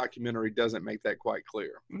right. The documentary doesn't make that quite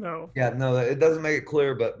clear. No. Yeah, no, it doesn't make it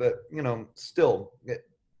clear, but still,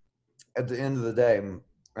 at the end of the day,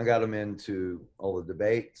 I got him into all the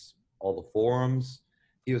debates, all the forums.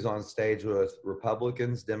 He was on stage with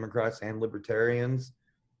Republicans, Democrats, and Libertarians.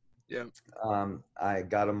 Yeah. I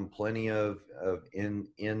got him plenty of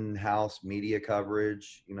in-house media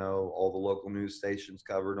coverage. All the local news stations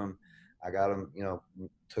covered him. I got him,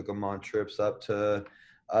 took him on trips up to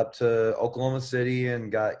Oklahoma City and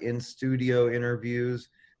got in-studio interviews.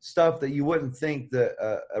 Stuff that you wouldn't think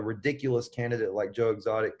that a ridiculous candidate like Joe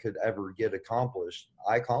Exotic could ever get accomplished.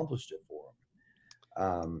 I accomplished it for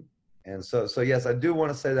him. And so yes, I do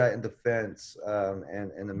want to say that in defense,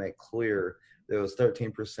 and to make clear that it was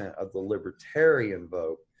 13% of the Libertarian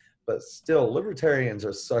vote. But still, Libertarians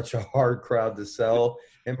are such a hard crowd to sell.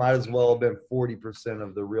 It might as well have been 40%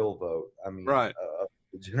 of the real vote. I mean, right.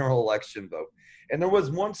 The general election vote. And there was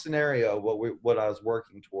one scenario, what I was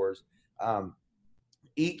working towards.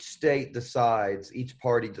 Each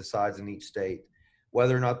party decides in each state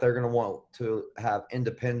whether or not they're going to want to have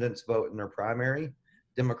independents vote in their primary.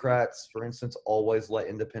 Democrats, for instance, always let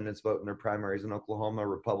independents vote in their primaries in Oklahoma.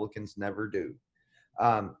 Republicans never do.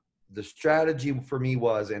 The strategy for me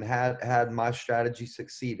was, and had my strategy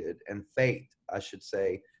succeeded, and fate, I should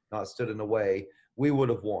say, not stood in the way, we would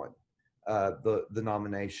have won the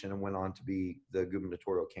nomination and went on to be the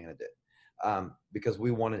gubernatorial candidate. Because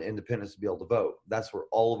we wanted independents to be able to vote. That's where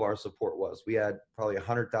all of our support was. We had probably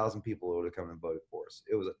 100,000 people who would have come and voted for us.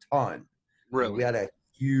 It was a ton. Really? We had a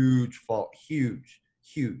huge fault, huge.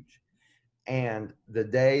 And the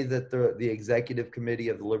day that the executive committee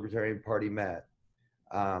of the Libertarian Party met,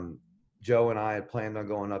 Joe and I had planned on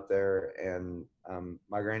going up there, and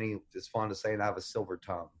my granny is fond of saying I have a silver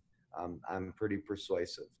tongue. I'm pretty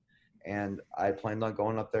persuasive. And I planned on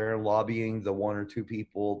going up there and lobbying the 1 or 2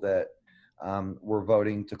 people that were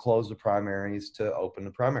voting to close the primaries to open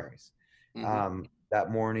the primaries. Mm-hmm.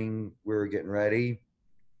 That morning, we were getting ready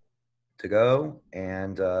to go,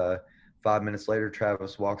 and 5 minutes later,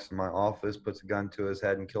 Travis walks in my office, puts a gun to his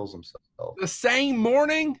head, and kills himself. The same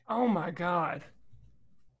morning? Oh my God!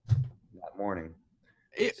 That morning.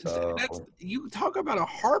 You talk about a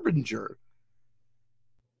harbinger.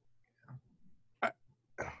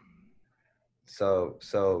 So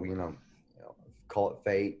call it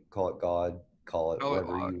fate, call it God, call it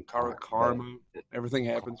whatever you call it karma. Everything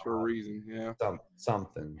happens for a reason. Yeah.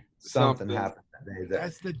 Something happened that day.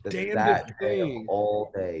 That's the damnedest thing. Of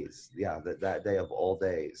all days. Yeah, that day of all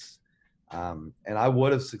days. And I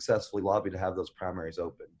would have successfully lobbied to have those primaries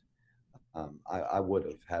opened. I would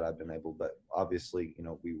have had I been able, but obviously,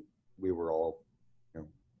 we were all, we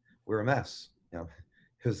were a mess.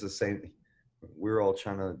 it was the same. We were all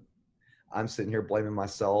I'm sitting here blaming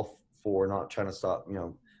myself for not trying to stop,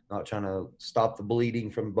 not trying to stop the bleeding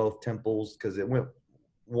from both temples, because it went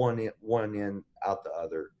one end out the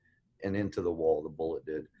other and into the wall, the bullet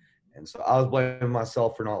did. And so I was blaming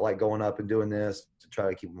myself for not like going up and doing this to try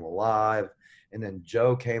to keep him alive. And then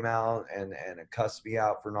Joe came out and cussed me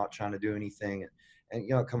out for not trying to do anything. And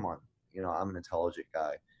come on, I'm an intelligent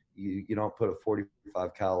guy. You don't put a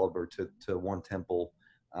 45 caliber to one temple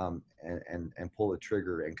and pull the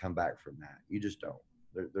trigger and come back from that. You just don't.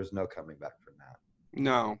 There's no coming back from that.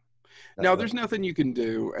 No, there's nothing you can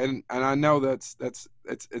do. And I know it's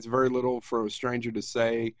very little for a stranger to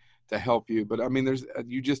say to help you, but I mean, that's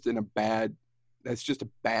just a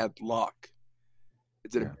bad luck.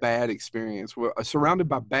 It's a bad experience. We're surrounded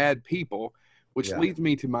by bad people, which leads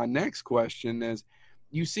me to my next question is,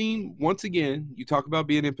 you seem, once again, you talk about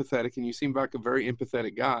being empathetic, and you seem like a very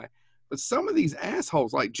empathetic guy, but some of these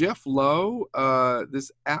assholes, like Jeff Lowe,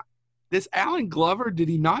 this Alan Glover, did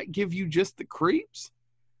he not give you just the creeps?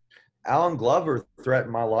 Alan Glover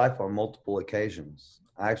threatened my life on multiple occasions.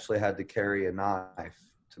 I actually had to carry a knife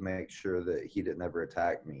to make sure that he didn't ever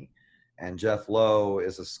attack me. And Jeff Lowe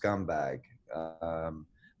is a scumbag.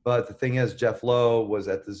 But the thing is, Jeff Lowe was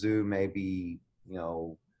at the zoo maybe,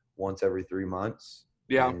 once every 3 months.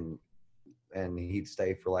 Yeah. And he'd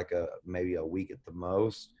stay for like maybe a week at the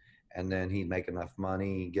most. And then he'd make enough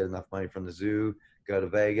money, get enough money from the zoo, go to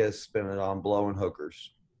Vegas, spend it on blowing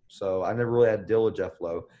hookers. So I never really had to deal with Jeff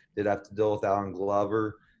Lowe. Did have to deal with Alan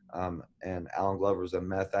Glover. And Alan Glover was a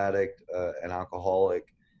meth addict, an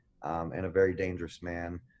alcoholic, and a very dangerous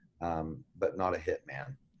man, but not a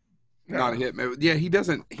hitman. Not a hitman. Yeah, he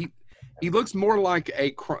doesn't. He looks more like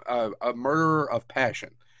a murderer of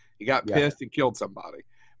passion. He got pissed and killed somebody.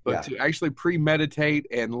 But to actually premeditate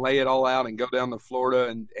and lay it all out and go down to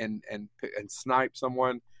Florida and snipe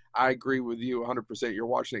someone, I agree with you 100%. You're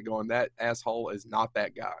watching it going, that asshole is not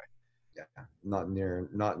that guy. Yeah, not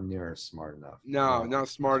near smart enough. No, not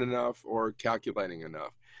smart enough or calculating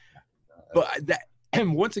enough. But that,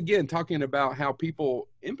 and once again, talking about how people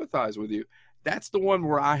empathize with you, that's the one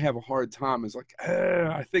where I have a hard time. Is like,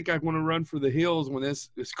 I think I want to run for the hills when this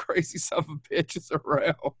crazy son of a bitch is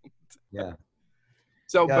around. Yeah.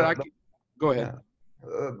 So, go ahead.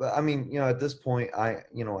 Yeah. But I mean, at this point, I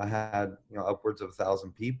had upwards of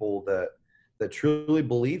 1,000 people that truly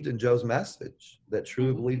believed in Joe's message, that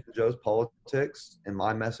truly believed in Joe's politics and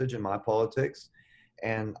my message and my politics,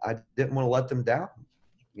 and I didn't want to let them down.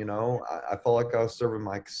 I felt like I was serving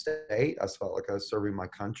my state. I felt like I was serving my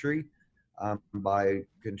country by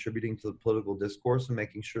contributing to the political discourse and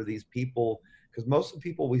making sure these people, because most of the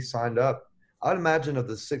people we signed up, I'd imagine of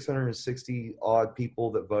the 660 odd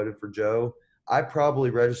people that voted for Joe, I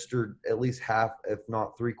probably registered at least half, if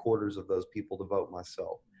not 3/4 of those people to vote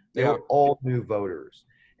myself. They were all new voters.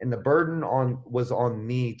 And the burden was on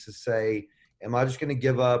me to say, am I just going to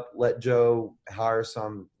give up, let Joe hire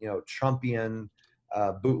some, Trumpian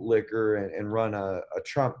bootlicker and run a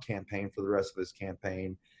Trump campaign for the rest of his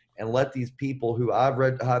campaign, and let these people who I've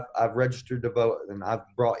registered to vote and I've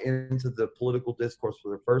brought into the political discourse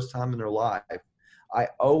for the first time in their life, I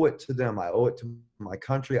owe it to them. I owe it to my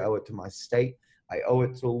country. I owe it to my state. I owe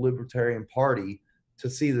it to the Libertarian Party to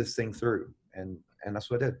see this thing through. And that's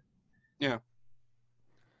what I did. Yeah.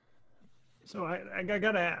 So I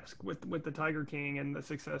got to ask, with the Tiger King and the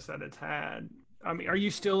success that it's had, I mean, you're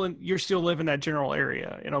still live in that general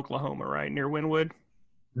area in Oklahoma, right? Near Wynwood?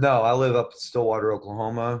 No, I live up in Stillwater,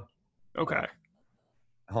 Oklahoma. Okay.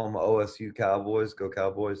 Home of OSU Cowboys. Go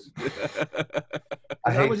Cowboys.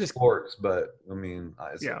 I hate sports, but I mean,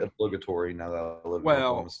 it's obligatory now that I live in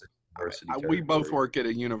Oklahoma State University. We both work at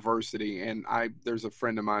a university, and there's a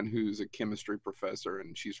friend of mine who's a chemistry professor,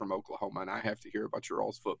 and she's from Oklahoma, and I have to hear about your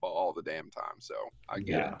all's football all the damn time. So I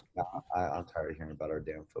get it. I'm tired of hearing about our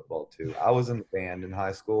damn football too. I was in the band in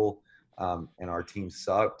high school, and our team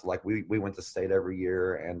sucked. Like we went to state every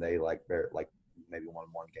year, and they maybe won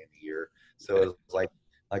one game a year. So it was like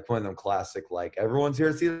one of them classic, like everyone's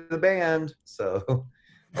here to see the band. So,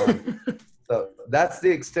 so that's the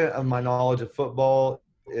extent of my knowledge of football.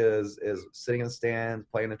 Is sitting in the stands,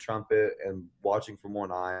 playing the trumpet, and watching from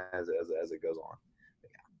one eye as it goes on.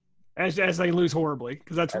 Yeah. As they lose horribly,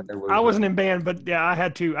 because I wasn't in band, but yeah, I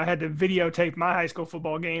had to videotape my high school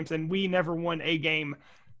football games, and we never won a game.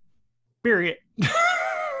 Period.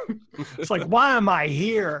 It's like, why am I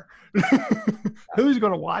here? Who's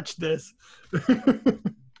going to watch this?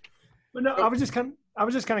 But no, I was just kind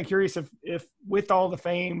of curious if with all the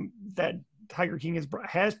fame that Tiger King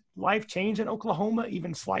has life changed in Oklahoma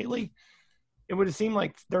even slightly? It would have seemed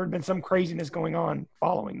like there had been some craziness going on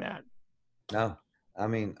following that. No, I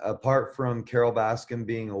mean, apart from Carol Baskin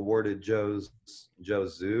being awarded Joe's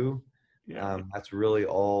Zoo, Yeah. that's really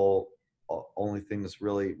only thing that's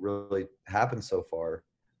really happened so far.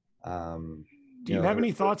 Do you have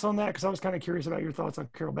any thoughts on that? Because I was kind of curious about your thoughts on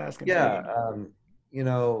Carol Baskin. Yeah.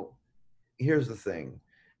 Here's the thing.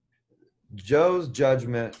 Joe's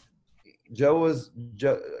judgment.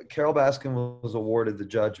 Carol Baskin was awarded the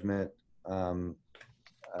judgment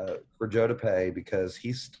for Joe to pay because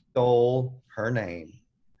he stole her name,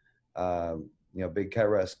 Big Cat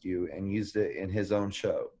Rescue, and used it in his own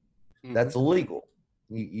show. Mm-hmm. That's illegal.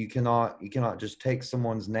 You cannot just take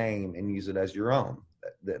someone's name and use it as your own.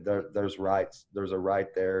 There's rights. There's a right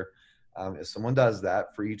there. If someone does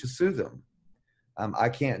that, for you to sue them. I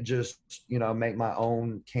can't just make my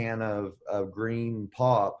own can of green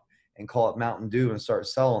pop and call it Mountain Dew and start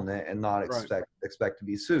selling it and not expect to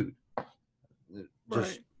be sued.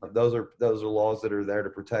 Those are laws that are there to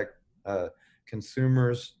protect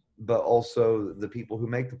consumers, but also the people who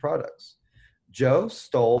make the products. Joe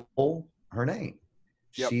stole her name.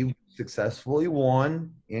 Yep. She successfully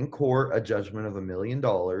won in court a judgment of $1 million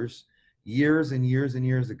years and years and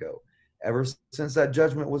years ago. Ever since that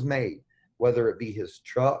judgment was made, whether it be his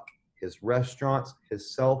truck, his restaurants,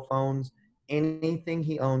 his cell phones, anything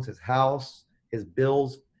he owns, his house, his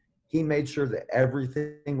bills, he made sure that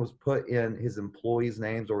everything was put in his employees'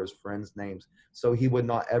 names or his friends' names so he would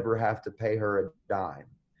not ever have to pay her a dime.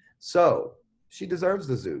 So she deserves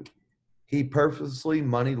the zoo. He purposely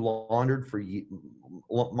laundered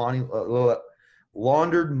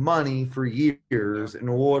money for years in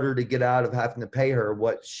order to get out of having to pay her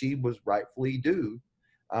what she was rightfully due.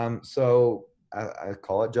 So I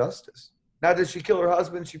call it justice. Now, did she kill her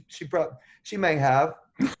husband? She may have.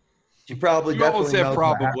 She probably definitely said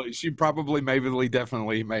probably. She probably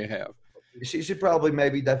definitely may have. She probably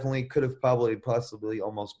definitely could have possibly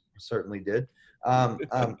almost certainly did,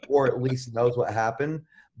 or at least knows what happened.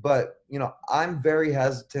 But I'm very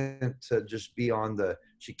hesitant to just be on the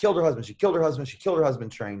she killed her husband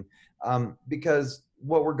train, because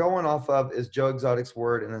what we're going off of is Joe Exotic's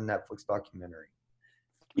word in a Netflix documentary.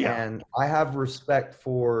 Yeah. And I have respect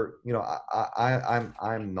for, I'm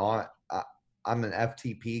an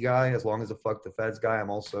FTP guy, as long as a fuck the feds guy. I'm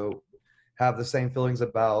also have the same feelings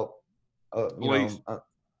about, police.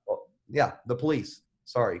 The police.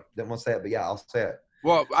 Sorry, didn't want to say it, but yeah, I'll say it.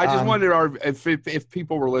 Well, I just wondered if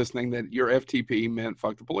people were listening that your FTP meant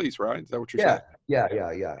fuck the police, right? Is that what you're saying? Yeah.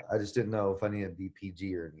 I just didn't know if I needed to be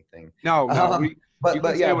PG or anything. No.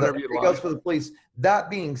 But yeah, it goes for the police. That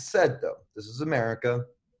being said, though, this is America.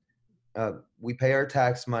 We pay our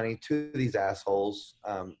tax money to these assholes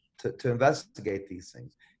to investigate these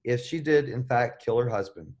things. If she did, in fact, kill her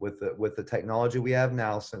husband with the technology we have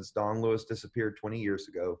now, since Don Lewis disappeared 20 years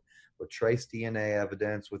ago, with trace DNA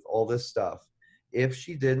evidence, with all this stuff, if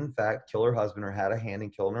she did, in fact, kill her husband or had a hand in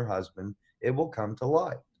killing her husband, it will come to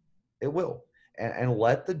light. It will. And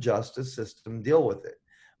let the justice system deal with it.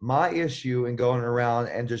 My issue in going around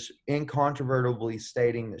and just incontrovertibly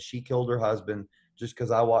stating that she killed her husband just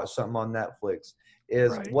because I watched something on Netflix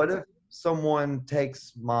is what if someone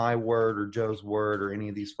takes my word or Joe's word or any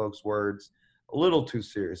of these folks' words a little too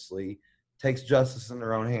seriously, takes justice in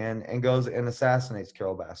their own hand, and goes and assassinates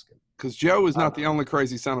Carol Baskin? Because Joe is not the only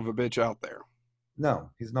crazy son of a bitch out there. No,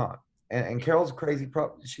 he's not. And Carol's crazy.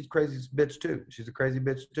 She's a crazy bitch too. She's a crazy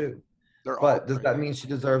bitch too. But does that mean she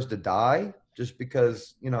deserves to die just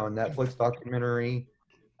because, a Netflix documentary,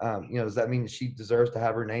 does that mean she deserves to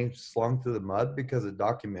have her name slung through the mud because a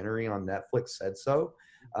documentary on Netflix said so?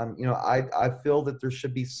 I feel that there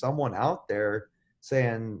should be someone out there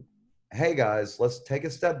saying, hey guys, let's take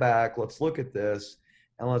a step back. Let's look at this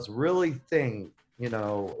and let's really think,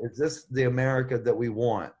 is this the America that we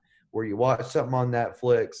want, where you watch something on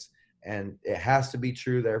Netflix and it has to be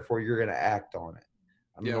true, therefore you're going to act on it.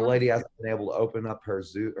 The lady hasn't been able to open up her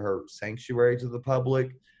zoo, her sanctuary to the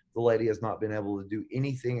public. The lady has not been able to do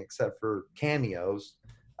anything except for cameos,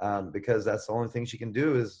 because that's the only thing she can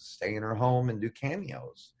do is stay in her home and do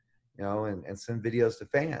cameos, and send videos to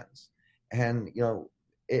fans. And,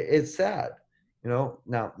 it's sad, now,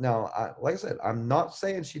 like I said, I'm not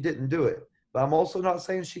saying she didn't do it, but I'm also not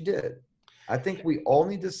saying she did. I think we all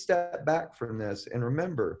need to step back from this and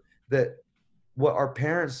remember that what our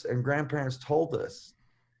parents and grandparents told us,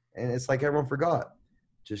 and it's like everyone forgot,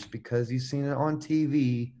 just because you've seen it on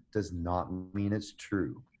TV does not mean it's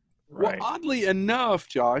true. Right. Well, oddly enough,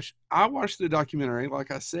 Josh, I watched the documentary,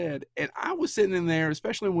 like I said, and I was sitting in there,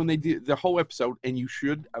 especially when they did the whole episode, and you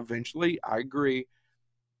should eventually, I agree,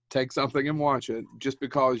 take something and watch it just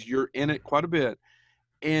because you're in it quite a bit.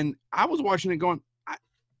 And I was watching it going,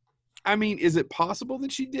 I mean, is it possible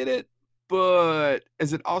that she did it? But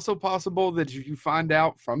is it also possible that you find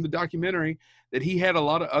out from the documentary that he had a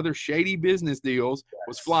lot of other shady business deals,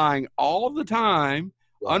 was flying all the time,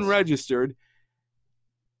 unregistered?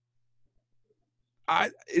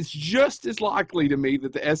 It's just as likely to me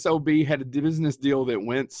that the SOB had a business deal that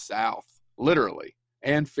went south, literally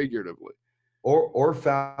and figuratively. Or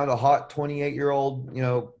found a hot 28-year-old,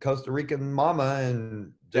 Costa Rican mama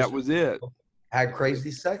and that was it. Had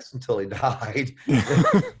crazy sex until he died.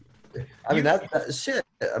 I mean, that's shit.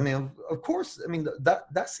 I mean, of course. I mean,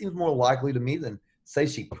 that seems more likely to me than say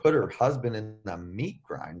she put her husband in a meat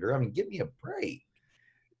grinder. I mean, give me a break.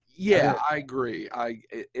 Yeah, I agree.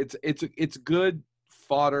 It's good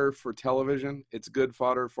fodder for television. It's good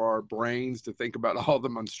fodder for our brains to think about all the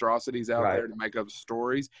monstrosities out there to make up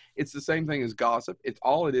stories. It's the same thing as gossip. It's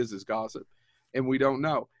all it is gossip, and we don't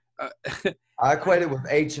know. I equate it with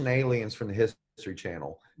Ancient Aliens from the History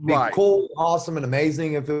Channel. Be cool, awesome, and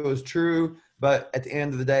amazing if it was true, but at the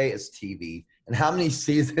end of the day, it's TV. And how many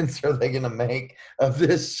seasons are they going to make of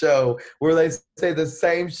this show where they say the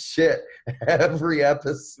same shit every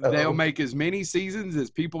episode? They'll make as many seasons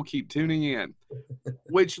as people keep tuning in,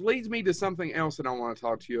 which leads me to something else that I want to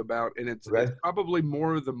talk to you about, and it's probably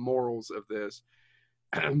more of the morals of this.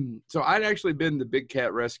 So I'd actually been to Big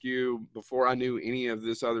Cat Rescue before I knew any of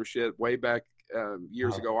this other shit way back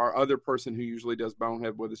years ago. Our other person who usually does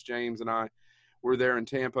Bonehead with us, James, and I were there in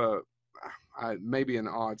Tampa, maybe in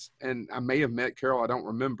odds, and I may have met Carol. I don't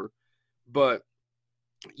remember, but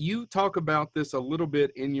you talk about this a little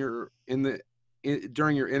bit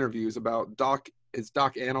during your interviews about Doc. It's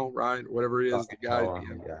Doc Antle, right? Whatever it is, the guy.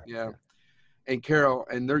 Yeah. And Carol,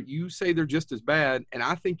 and you say they're just as bad, and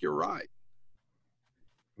I think you're right.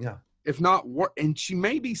 Yeah. If not worse, and she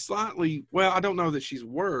may be slightly, well, I don't know that she's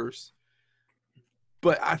worse,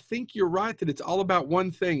 but I think you're right that it's all about one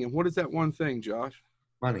thing. And what is that one thing, Josh?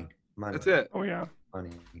 Money. That's it. Oh, yeah. Money.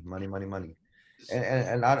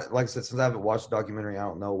 And I, like I said, since I haven't watched the documentary, I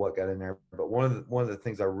don't know what got in there. But one of the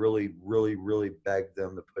things I really, really, really begged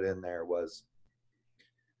them to put in there was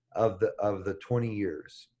of the 20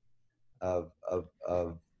 years of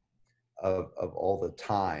all the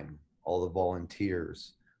time, all the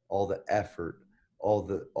volunteers, all the effort, all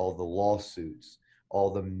the lawsuits, all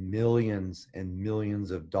the millions and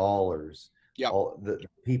millions of dollars, all the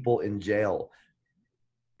people in jail.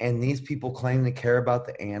 And these people claim to care about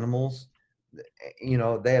the animals.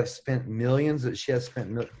 They have spent millions.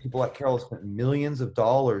 People like Carol have spent millions of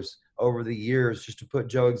dollars over the years just to put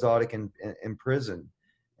Joe Exotic in prison.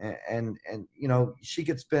 And she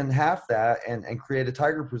could spend half that and create a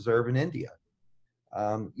tiger preserve in India.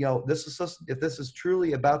 If this is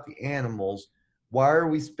truly about the animals, why are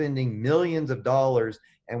we spending millions of dollars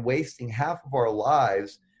and wasting half of our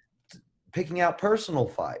lives picking out personal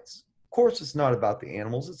fights? Of course, it's not about the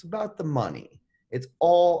animals. It's about the money. It's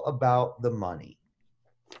all about the money.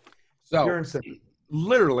 So,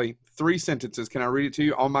 literally 3 sentences. Can I read it to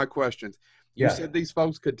you? All my questions. You said these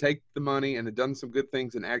folks could take the money and have done some good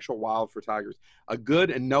things in actual wild for tigers. A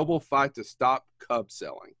good and noble fight to stop cub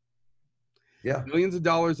selling. Yeah. Millions of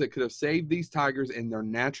dollars that could have saved these tigers in their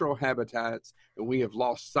natural habitats, and we have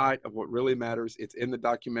lost sight of what really matters. It's in the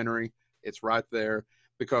documentary. It's right there,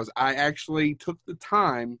 because I actually took the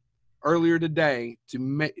time earlier today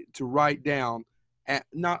to write down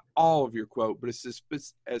not all of your quote, but it's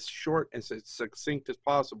as short and as succinct as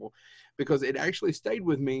possible, because it actually stayed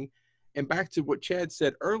with me. And back to what Chad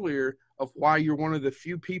said earlier of why you're one of the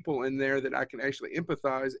few people in there that I can actually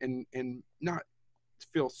empathize and not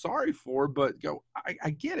feel sorry for, but go, I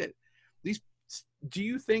get it. Do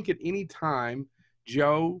you think at any time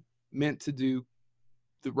Joe meant to do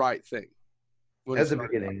the right thing? At the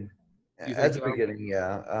beginning,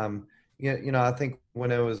 yeah. I think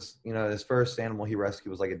when it was, his first animal he rescued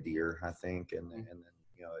was like a deer, I think, and then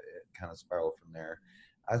it kind of spiraled from there.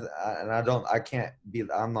 I'm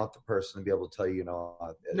not the person to be able to tell you,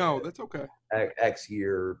 no, that's okay. X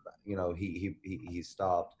year, he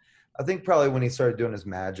stopped. I think probably when he started doing his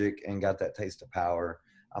magic and got that taste of power.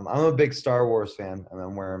 I'm a big Star Wars fan, and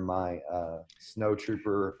I'm wearing my Snow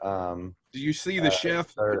Trooper. Do you see the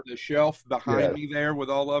shelf behind me there with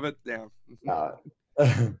all of it? Yeah.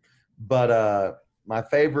 But my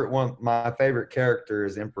favorite character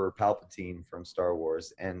is Emperor Palpatine from Star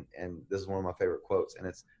Wars, and this is one of my favorite quotes, and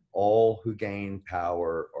it's, "All who gain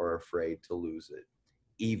power are afraid to lose it,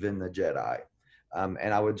 even the Jedi."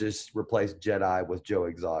 And I would just replace Jedi with Joe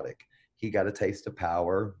Exotic. He got a taste of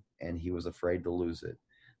power, and he was afraid to lose it.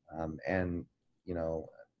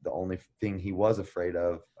 The only thing he was afraid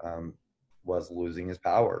of was losing his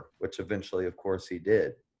power, which eventually, of course, he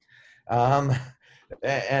did. Um,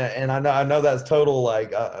 and I know that's total.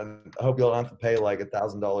 Like, I hope y'all don't have to pay like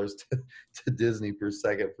 $1,000 to Disney per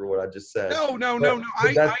second for what I just said. No.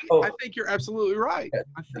 I think you're absolutely right.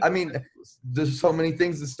 I mean, there's so many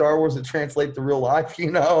things in Star Wars that translate to real life,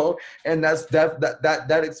 you know, and I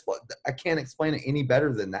can't explain it any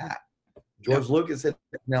better than that. George Lucas hit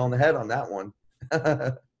the nail on the head on that one.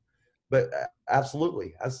 But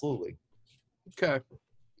absolutely. Okay.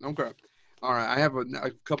 All right. I have a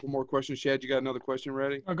couple more questions. Shad, you got another question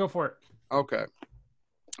ready? I'll go for it. Okay.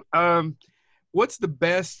 What's the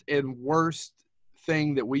best and worst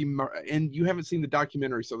thing that and you haven't seen the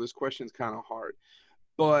documentary, so this question's kind of hard,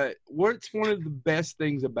 but what's one of the best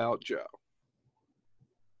things about Joe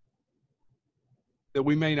that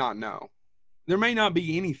we may not know? There may not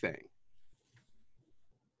be anything,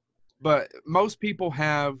 but most people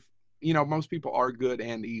have, most people are good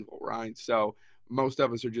and evil, right? So most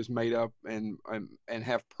of us are just made up and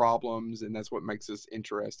have problems, and that's what makes us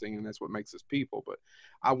interesting, and that's what makes us people. But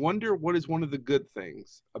I wonder what is one of the good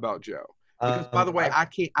things about Joe. Because by the way,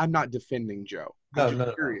 I'm not defending Joe. I'm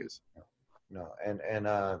just curious. No, and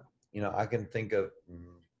I can think of.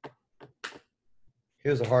 He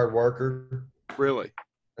was a hard worker. Really.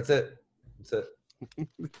 That's it. That's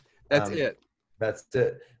it. That's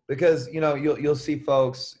it. Because you'll see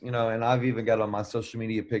folks, and I've even got on my social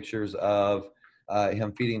media pictures of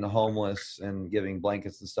him feeding the homeless and giving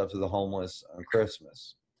blankets and stuff to the homeless on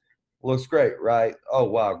Christmas. Looks great, right? Oh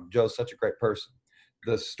wow, Joe's such a great person.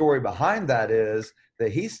 The story behind that is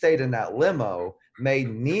that he stayed in that limo, made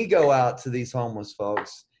me go out to these homeless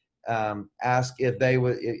folks, ask if they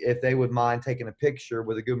would mind taking a picture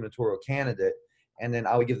with a gubernatorial candidate, and then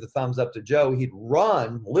I would give the thumbs up to Joe. He'd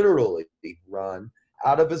literally run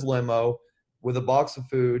out of his limo with a box of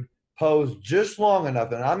food, pose just long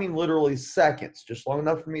enough, and I mean literally seconds, just long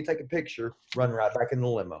enough for me to take a picture, run right back in the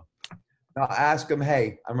limo. Now I ask him,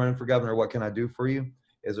 hey, I'm running for governor. What can I do for you?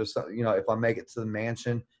 Is there something, if I make it to the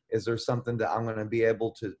mansion, is there something that I'm going to be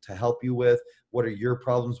able to help you with? What are your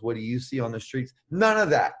problems? What do you see on the streets? None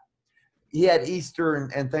of that. He had Easter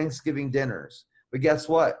and Thanksgiving dinners. But guess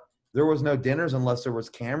what? There was no dinners unless there was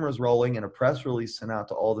cameras rolling and a press release sent out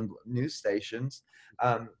to all the news stations.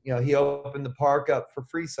 He opened the park up for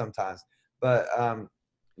free sometimes, but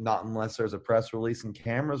not unless there's a press release and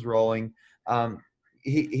cameras rolling.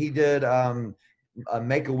 He did a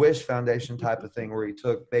Make-A-Wish Foundation type of thing where he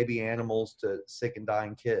took baby animals to sick and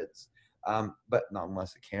dying kids, but not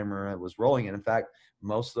unless the camera was rolling. And in fact,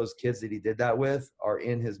 most of those kids that he did that with are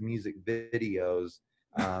in his music videos.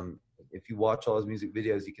 If you watch all his music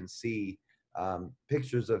videos, you can see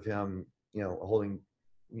pictures of him,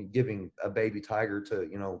 giving a baby tiger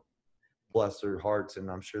to, bless their hearts. And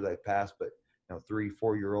I'm sure they've passed, but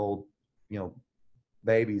 3-4-year-old,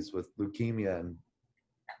 babies with leukemia and,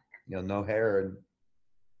 no hair. And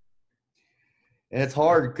it's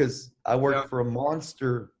hard because I work for a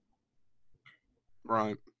monster.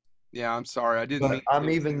 Right. Yeah, I'm sorry. I didn't. But I'm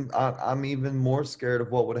even more scared of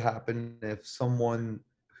what would happen if someone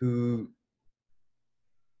who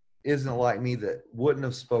isn't like me, that wouldn't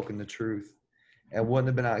have spoken the truth and wouldn't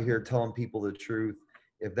have been out here telling people the truth,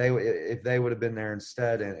 if they would have been there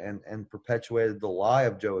instead and perpetuated the lie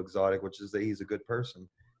of Joe Exotic, which is that he's a good person,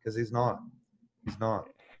 because he's not.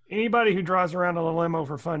 Anybody who drives around in a limo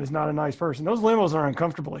for fun is not a nice person. Those limos are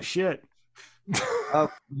uncomfortable as shit. I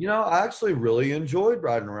actually really enjoyed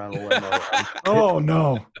riding around a limo. Oh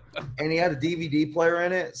no! And he had a DVD player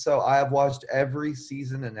in it, so I have watched every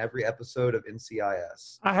season and every episode of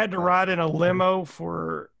NCIS. I had to ride in a limo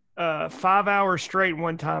for 5 hours straight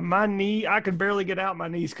one time. My knee, I could barely get out. My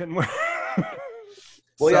knees couldn't work.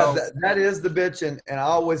 Well, yeah, that is the bitch, and I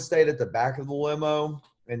always stayed at the back of the limo,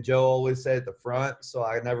 and Joe always stayed at the front, so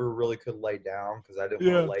I never really could lay down because I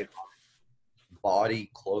didn't want to lay my body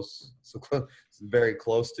close, very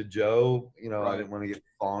close to Joe. Right. I didn't want to get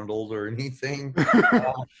fondled or anything.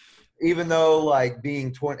 Even though, like,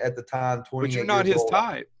 being 20 at the time, 28 but you're not his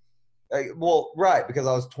type. Well, right, because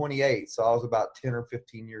I was 28, so I was about 10 or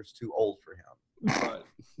 15 years too old for him. Right.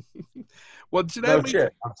 Well, no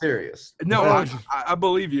shit, I'm serious. No, I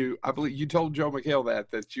believe you. I believe you told Joe McHale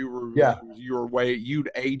that you were you'd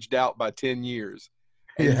aged out by 10 years.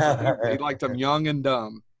 And he liked them young and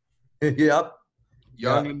dumb. Yep.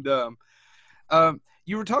 Young and dumb.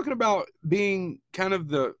 You were talking about being kind of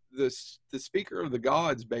the speaker of the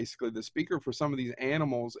gods, basically the speaker for some of these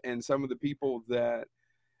animals and some of the people that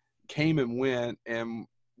came and went and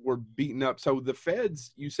were beaten up. So the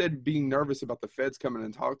feds, you said being nervous about the feds coming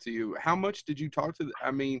and talk to you. How much did you talk to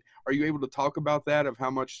are you able to talk about that, of how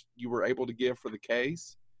much you were able to give for the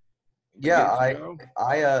case? Yeah,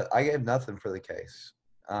 I gave nothing for the case.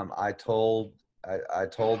 I told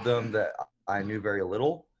them that I knew very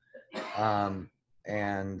little,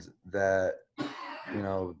 and that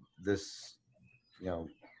this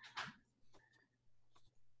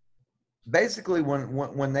basically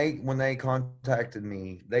when they contacted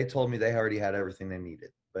me, they told me they already had everything they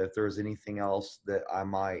needed. But if there was anything else that I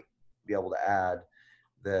might be able to add,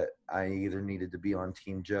 that I either needed to be on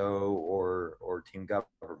Team Joe or Team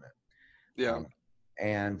Government. Yeah.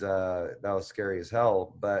 And that was scary as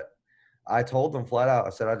hell. But I told them flat out,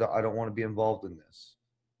 I said, I don't want to be involved in this.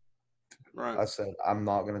 Right. I said, I'm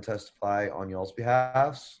not going to testify on y'all's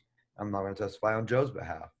behalfs. I'm not going to testify on Joe's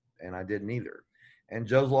behalf. And I didn't either. And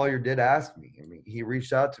Joe's lawyer did ask me. I mean, he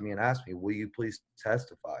reached out to me and asked me, will you please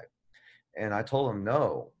testify? And I told him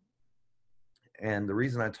no. And the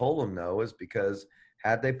reason I told him no is because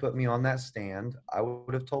had they put me on that stand, I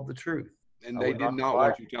would have told the truth. And they did not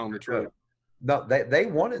want you telling the truth. No, they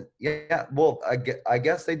wanted, yeah. Well, I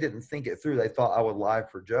guess they didn't think it through. They thought I would lie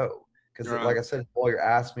for Joe. Because like I said, the lawyer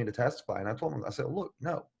asked me to testify. And I told him, I said, look,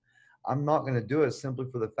 no, I'm not going to do it simply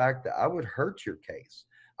for the fact that I would hurt your case.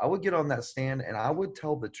 I would get on that stand and I would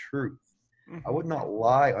tell the truth. Mhm. I would not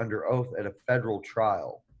lie under oath at a federal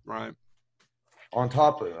trial. Right. On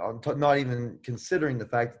top of not even considering the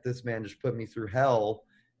fact that this man just put me through hell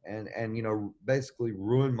and basically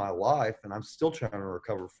ruined my life, and I'm still trying to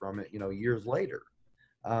recover from it, years later.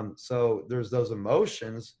 So there's those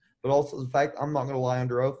emotions, but also the fact I'm not going to lie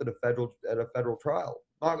under oath at a federal trial.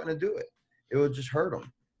 I'm not going to do it. It would just hurt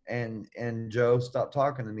him. And Joe stopped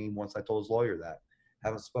talking to me once I told his lawyer that.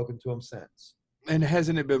 Haven't spoken to him since. And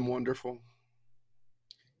hasn't it been wonderful?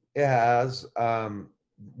 It has.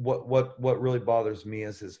 What really bothers me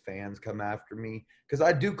is his fans come after me, because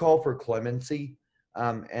I do call for clemency.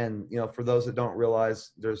 And for those that don't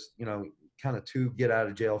realize, there's kind of two get out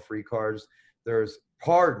of jail free cards. There's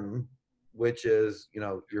pardon, which is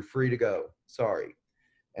you're free to go. Sorry.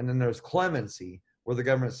 And then there's clemency, where the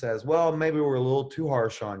government says, well, maybe we're a little too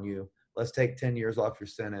harsh on you. Let's take 10 years off your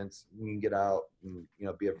sentence. You can get out and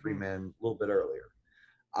be a free man a little bit earlier.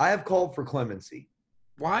 I have called for clemency.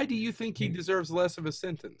 Why do you think he deserves less of a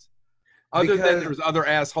sentence? Other than there's other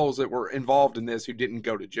assholes that were involved in this who didn't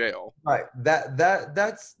go to jail. Right.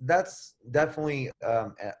 That's definitely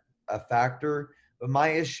a factor. But my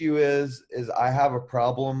issue is I have a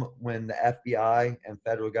problem when the FBI and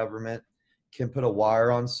federal government can put a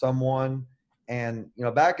wire on someone. And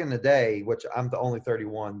back in the day, which I'm only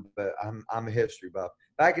 31, but I'm a history buff.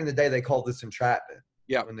 Back in the day, they called this entrapment.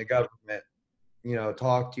 Yeah. When the government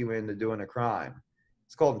talked you into doing a crime.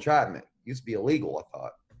 It's called entrapment. It used to be illegal, I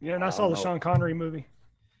thought. Yeah, and I saw the Sean Connery movie.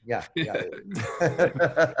 Yeah.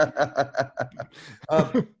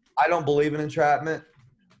 I don't believe in entrapment.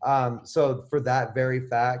 So for that very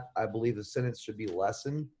fact, I believe the sentence should be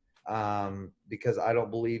lessened, because I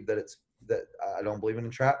don't believe I don't believe in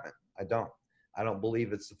entrapment. I don't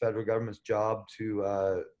believe it's the federal government's job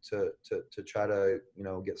to try to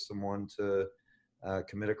get someone to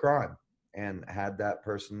commit a crime. And had that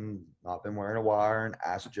person not been wearing a wire and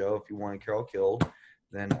asked Joe if he wanted Carol killed,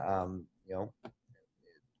 then I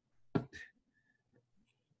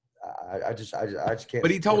just can't.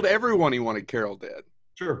 But he told everyone he wanted Carol dead.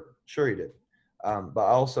 Sure he did. But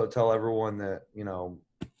I also tell everyone that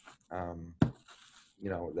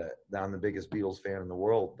that I'm the biggest Beatles fan in the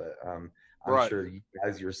world. But I'm sure you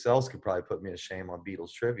guys yourselves could probably put me to shame on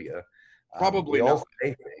Beatles trivia. Probably we not. all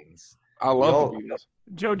say things. I love the Beatles.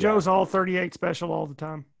 Joe's all 38 special all the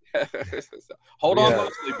time. Hold on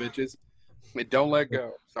loosely, bitches. Don't let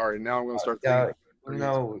go. Sorry, now I'm going to start thinking.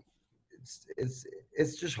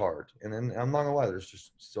 It's just hard. And then I'm not going to lie, there's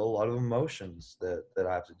just still a lot of emotions that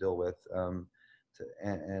I have to deal with. And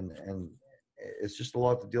it's just a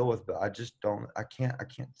lot to deal with, but I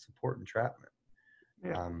can't support entrapment.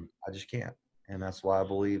 Yeah. I just can't. And that's why I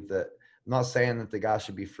believe that, I'm not saying that the guy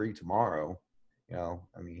should be free tomorrow.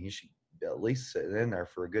 He should at least sit in there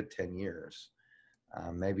for a good 10 years,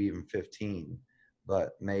 maybe even 15,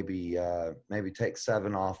 but maybe take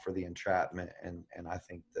 7 off for the entrapment. And I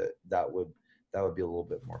think that would be a little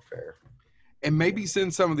bit more fair. And maybe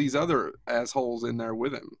send some of these other assholes in there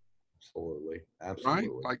with him. Absolutely. Right?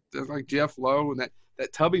 Like Jeff Lowe and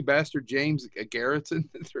that tubby bastard James Garretson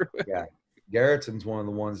through it. Yeah. Garrettson's one of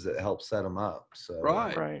the ones that helped set him up. So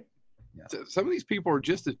Right. Yeah. So some of these people are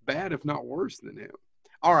just as bad, if not worse, than him.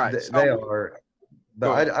 All right, they are.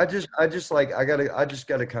 But I just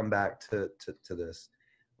gotta come back to this.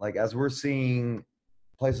 Like, as we're seeing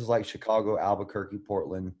places like Chicago, Albuquerque,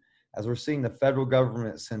 Portland, as we're seeing the federal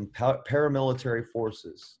government send paramilitary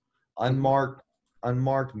forces, unmarked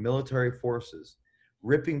military forces,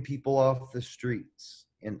 ripping people off the streets,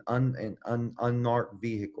 unmarked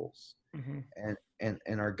vehicles. Mm-hmm. And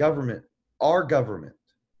our government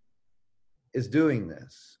is doing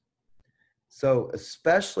this. So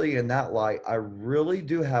especially in that light, I really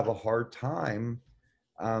do have a hard time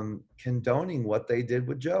condoning what they did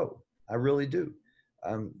with Joe. I really do.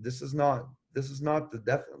 This is not the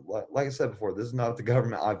definite, like I said before, this is not the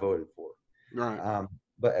government I voted for. Right.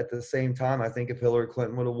 But at the same time, I think if Hillary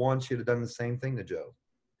Clinton would have won, she'd have done the same thing to Joe.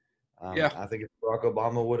 Yeah. I think if Barack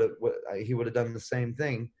Obama would have done the same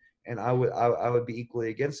thing, and I would be equally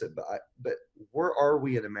against it. But where are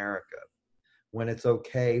we in America when it's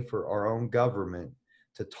okay for our own government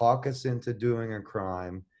to talk us into doing a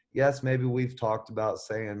crime? Yes, maybe we've talked about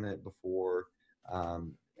saying it before,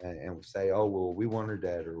 and we say, oh, well, we want her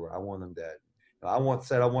dead, or I want them dead. I once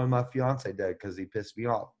said I wanted my fiance dead because he pissed me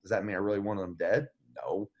off. Does that mean I really wanted him dead?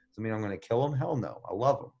 No. Does it mean I'm going to kill him? Hell no. I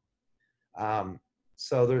love him.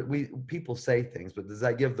 So people say things, but does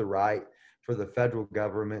that give the right for the federal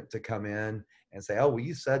government to come in and say, oh, well,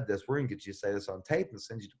 you said this. We're going to get you to say this on tape and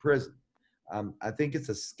send you to prison? I think it's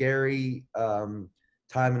a scary time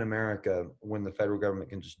in America when the federal government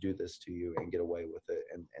can just do this to you and get away with it,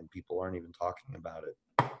 and people aren't even talking about it.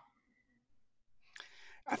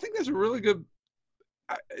 I think that's a really good.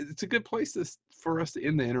 It's a good place for us to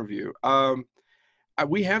end the interview.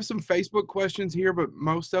 We have some Facebook questions here, but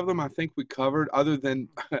most of them I think we covered. Other than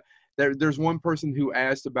there's one person who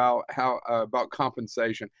asked about about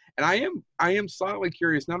compensation, and I am slightly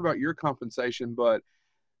curious, not about your compensation, but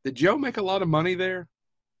did Joe make a lot of money there?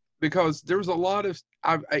 Because there was a lot of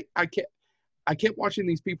I kept watching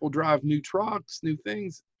these people drive new trucks, new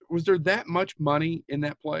things. Was there that much money in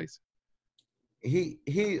that place?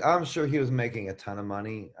 I'm sure he was making a ton of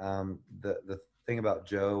money. The thing about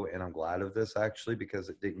Joe, and I'm glad of this actually, because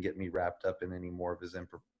it didn't get me wrapped up in any more of his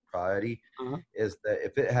impropriety, is that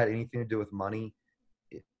if it had anything to do with money,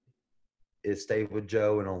 it stayed with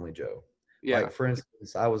Joe and only Joe. Yeah. Like, for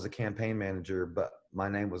instance, I was a campaign manager, but my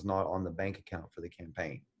name was not on the bank account for the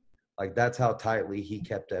campaign. Like, that's how tightly he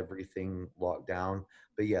kept everything locked down.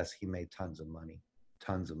 But yes, he made tons of money,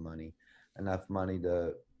 enough money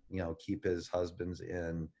to, keep his husbands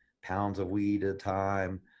in pounds of weed at a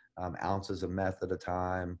time, ounces of meth at a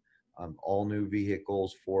time, all new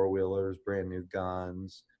vehicles, 4-wheelers, brand new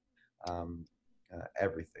guns,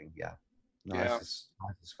 everything. Yeah. Nicest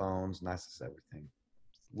phones, nicest everything.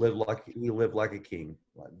 He lived like a king.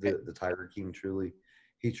 The Tiger King truly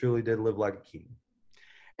did live like a king.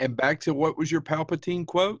 And back to, what was your Palpatine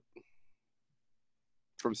quote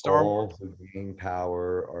from Star Wars? All who gain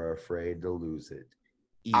power are afraid to lose it.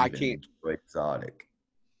 Even exotic.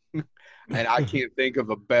 And I can't think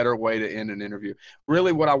of a better way to end an interview.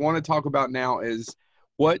 Really, what I want to talk about now is,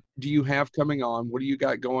 what do you have coming on? What do you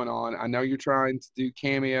got going on? I know you're trying to do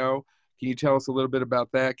Cameo. Can you tell us a little bit about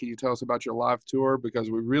that? Can you tell us about your live tour?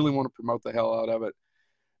 Because we really want to promote the hell out of it.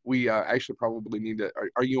 We actually probably need to.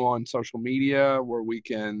 Are you on social media where we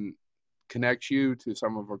can connect you to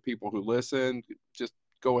some of our people who listen? Just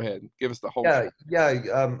go ahead, give us the whole.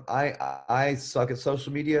 I suck at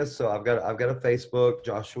social media, so I've got a Facebook,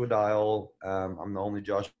 Joshua Dial. I'm the only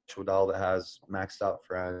Joshua Dial that has maxed out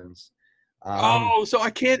friends. So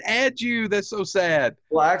I can't add you. That's so sad.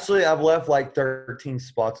 Well, actually, I've left like 13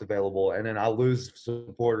 spots available, and then I lose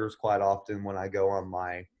supporters quite often when I go on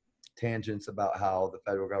my tangents about how the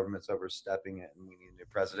federal government's overstepping it and we need a new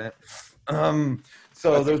president.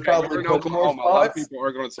 So there's probably more spots. A lot of people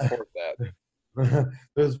are going to support that.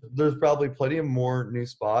 there's probably plenty of more new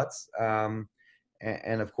spots.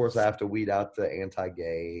 And of course I have to weed out the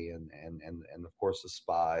anti-gay and of course the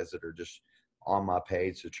spies that are just on my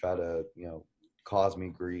page to try to, cause me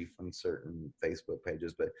grief on certain Facebook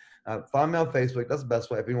pages. But find me on Facebook. That's the best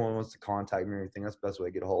way. If anyone wants to contact me or anything, that's the best way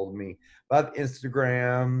to get a hold of me. But I have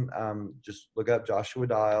Instagram. Just look up Joshua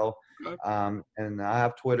Dial. And I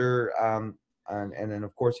have Twitter. And then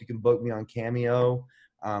of course you can book me on Cameo.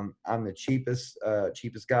 I'm the cheapest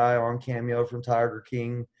guy on Cameo from Tiger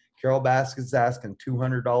King. Carol Basket's is asking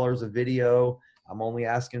 $200 a video. I'm only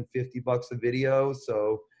asking $50 a video.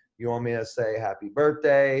 So you want me to say happy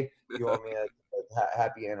birthday? You want me to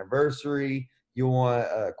happy anniversary? You want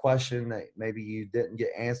a question that maybe you didn't get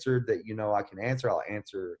answered that I can answer? I'll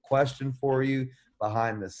answer a question for you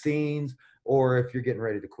behind the scenes. Or if you're getting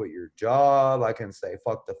ready to quit your job, I can say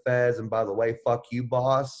fuck the feds, and by the way, fuck you,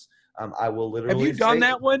 boss. I will literally. Have you done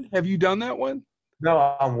that one?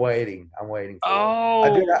 No, I'm waiting. For it.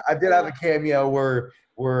 I did have a cameo where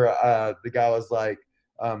the guy was like,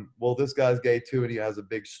 well, this guy's gay too, and he has a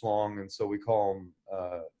big schlong, and so we call him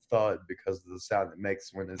Thud because of the sound it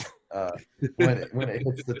makes when it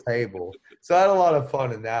hits the table. So I had a lot of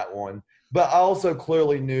fun in that one. but I also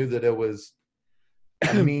clearly knew that it was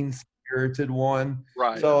a mean-spirited one.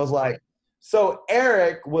 Right. So I was like, so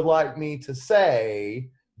Eric would like me to say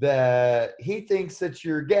that he thinks that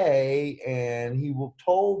you're gay, and he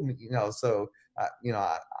told me, so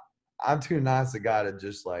I'm too nice a guy to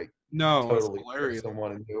just like No, totally it's hilarious.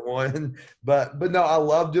 someone a new one. But no, I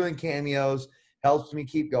love doing cameos. Helps me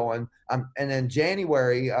keep going. And then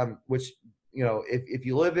January, which if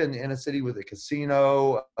you live in a city with a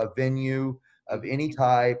casino, a venue of any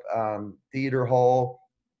type, theater hall,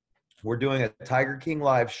 we're doing a Tiger King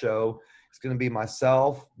live show. It's going to be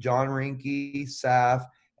myself, John Rinke, Saf,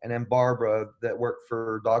 and then Barbara that work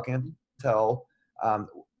for Doc and Tell.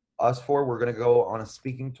 Us four, we're going to go on a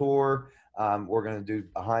speaking tour. We're going to do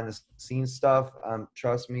behind the scenes stuff.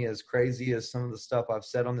 Trust me, as crazy as some of the stuff I've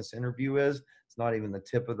said on this interview is, it's not even the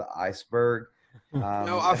tip of the iceberg.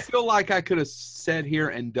 I feel like I could have sat here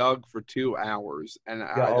and dug for 2 hours. And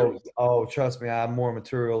trust me, I have more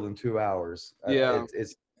material than 2 hours. Yeah.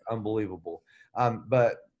 It's unbelievable.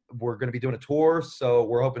 But we're going to be doing a tour, so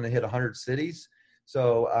we're hoping to hit 100 cities.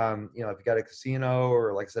 So, if you got a casino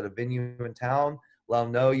or, like I said, a venue in town, let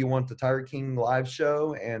them know you want the Tiger King live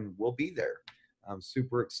show, and we'll be there. I'm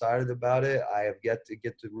super excited about it. I have yet to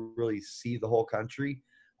get to really see the whole country.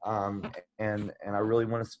 And I really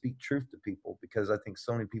want to speak truth to people, because I think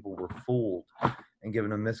so many people were fooled and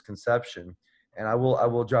given a misconception. And I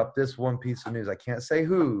will drop this one piece of news. I can't say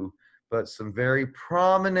who, but some very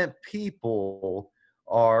prominent people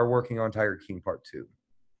are working on Tiger King Part 2.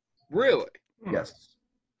 Really? Yes.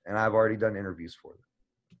 And I've already done interviews for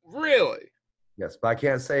them. Really? Yes, but I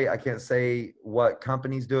can't say what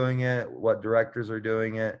company's doing it, what directors are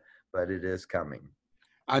doing it, but it is coming.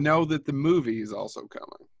 I know that the movie is also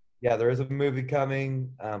coming. Yeah, there is a movie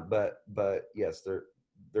coming, but yes,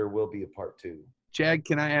 there will be a Part 2. Chad,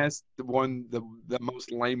 can I ask the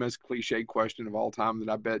most lamest cliche question of all time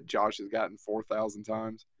that I bet Josh has gotten 4,000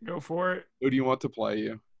 times? Go for it. Who do you want to play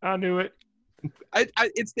you? I knew it.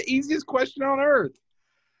 It's the easiest question on earth.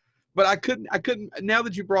 But I couldn't. Now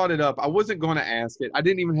that you brought it up, I wasn't going to ask it. I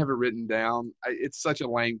didn't even have it written down. It's such a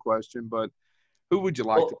lame question, but who would you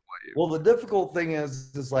like to play you? Well, the difficult thing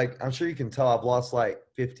is like, I'm sure you can tell I've lost like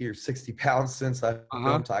 50 or 60 pounds since I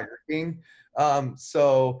filmed Tiger King.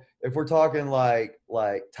 So if we're talking like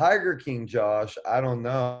Tiger King Josh, I don't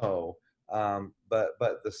know. But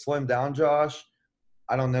the slim down Josh,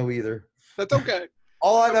 I don't know either. That's okay.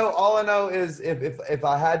 All I know is if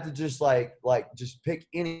I had to just just pick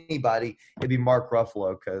anybody, it'd be Mark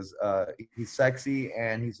Ruffalo, because he's sexy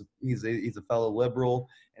and he's a fellow liberal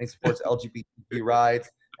and he supports LGBT rights,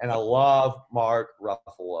 and I love Mark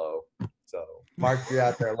Ruffalo. So Mark, you're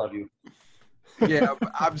out there, I love you. Yeah,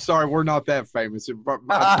 I'm sorry, we're not that famous.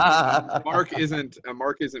 Mark isn't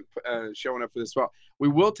showing up for this spot. We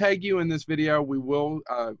will tag you in this video. We will,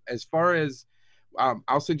 as far as.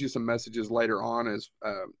 I'll send you some messages later on,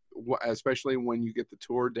 especially when you get the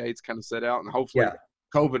tour dates kind of set out, and hopefully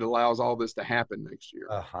COVID allows all this to happen next year.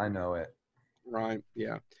 I know it. Right?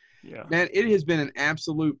 Yeah. Yeah. Man, it has been an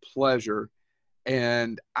absolute pleasure,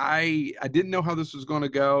 and I didn't know how this was going to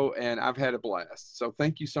go, and I've had a blast. So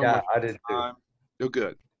thank you so much. I did too. You're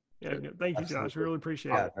good. Yeah. Thank you, Josh. We really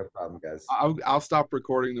appreciate it. No problem, guys. I'll stop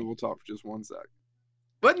recording, and we'll talk for just 1 sec.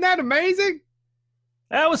 Wasn't that amazing?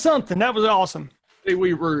 That was something. That was awesome. Hey,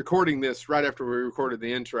 we were recording this right after we recorded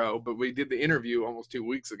the intro, but we did the interview almost 2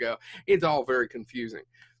 weeks ago. It's all very confusing.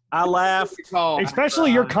 I laughed.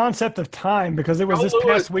 Especially your concept of time, because it was this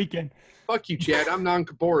past weekend. Fuck you, Chad. I'm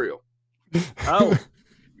non-corporeal. Oh,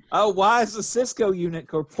 why is the Cisco unit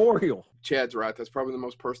corporeal? Chad's right. That's probably the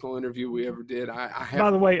most personal interview we ever did.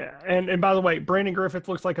 By the way, and by the way, Brandon Griffith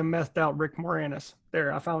looks like a methed out Rick Moranis.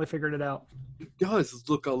 There, I finally figured it out. He does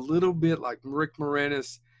look a little bit like Rick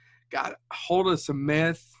Moranis. Got a hold of some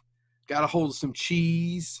meth, got a hold of some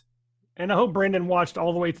cheese. And I hope Brandon watched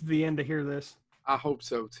all the way to the end to hear this. I hope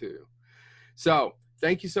so, too. So,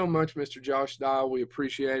 thank you so much, Mr. Josh Dial. We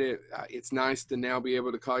appreciate it. It's nice to now be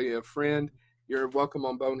able to call you a friend. You're welcome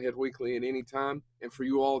on Bonehead Weekly at any time. And for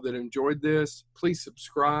you all that enjoyed this, please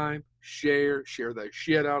subscribe, share the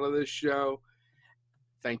shit out of this show.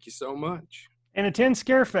 Thank you so much. And attend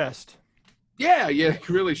Scarefest. Yeah, you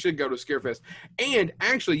really should go to Scarefest. And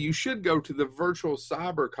actually, you should go to the virtual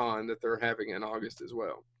CyberCon that they're having in August as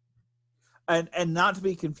well. And not to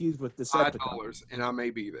be confused with Decepticons. $5, and I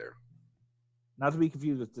may be there. Not to be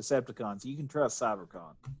confused with Decepticons. You can trust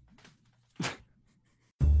CyberCon.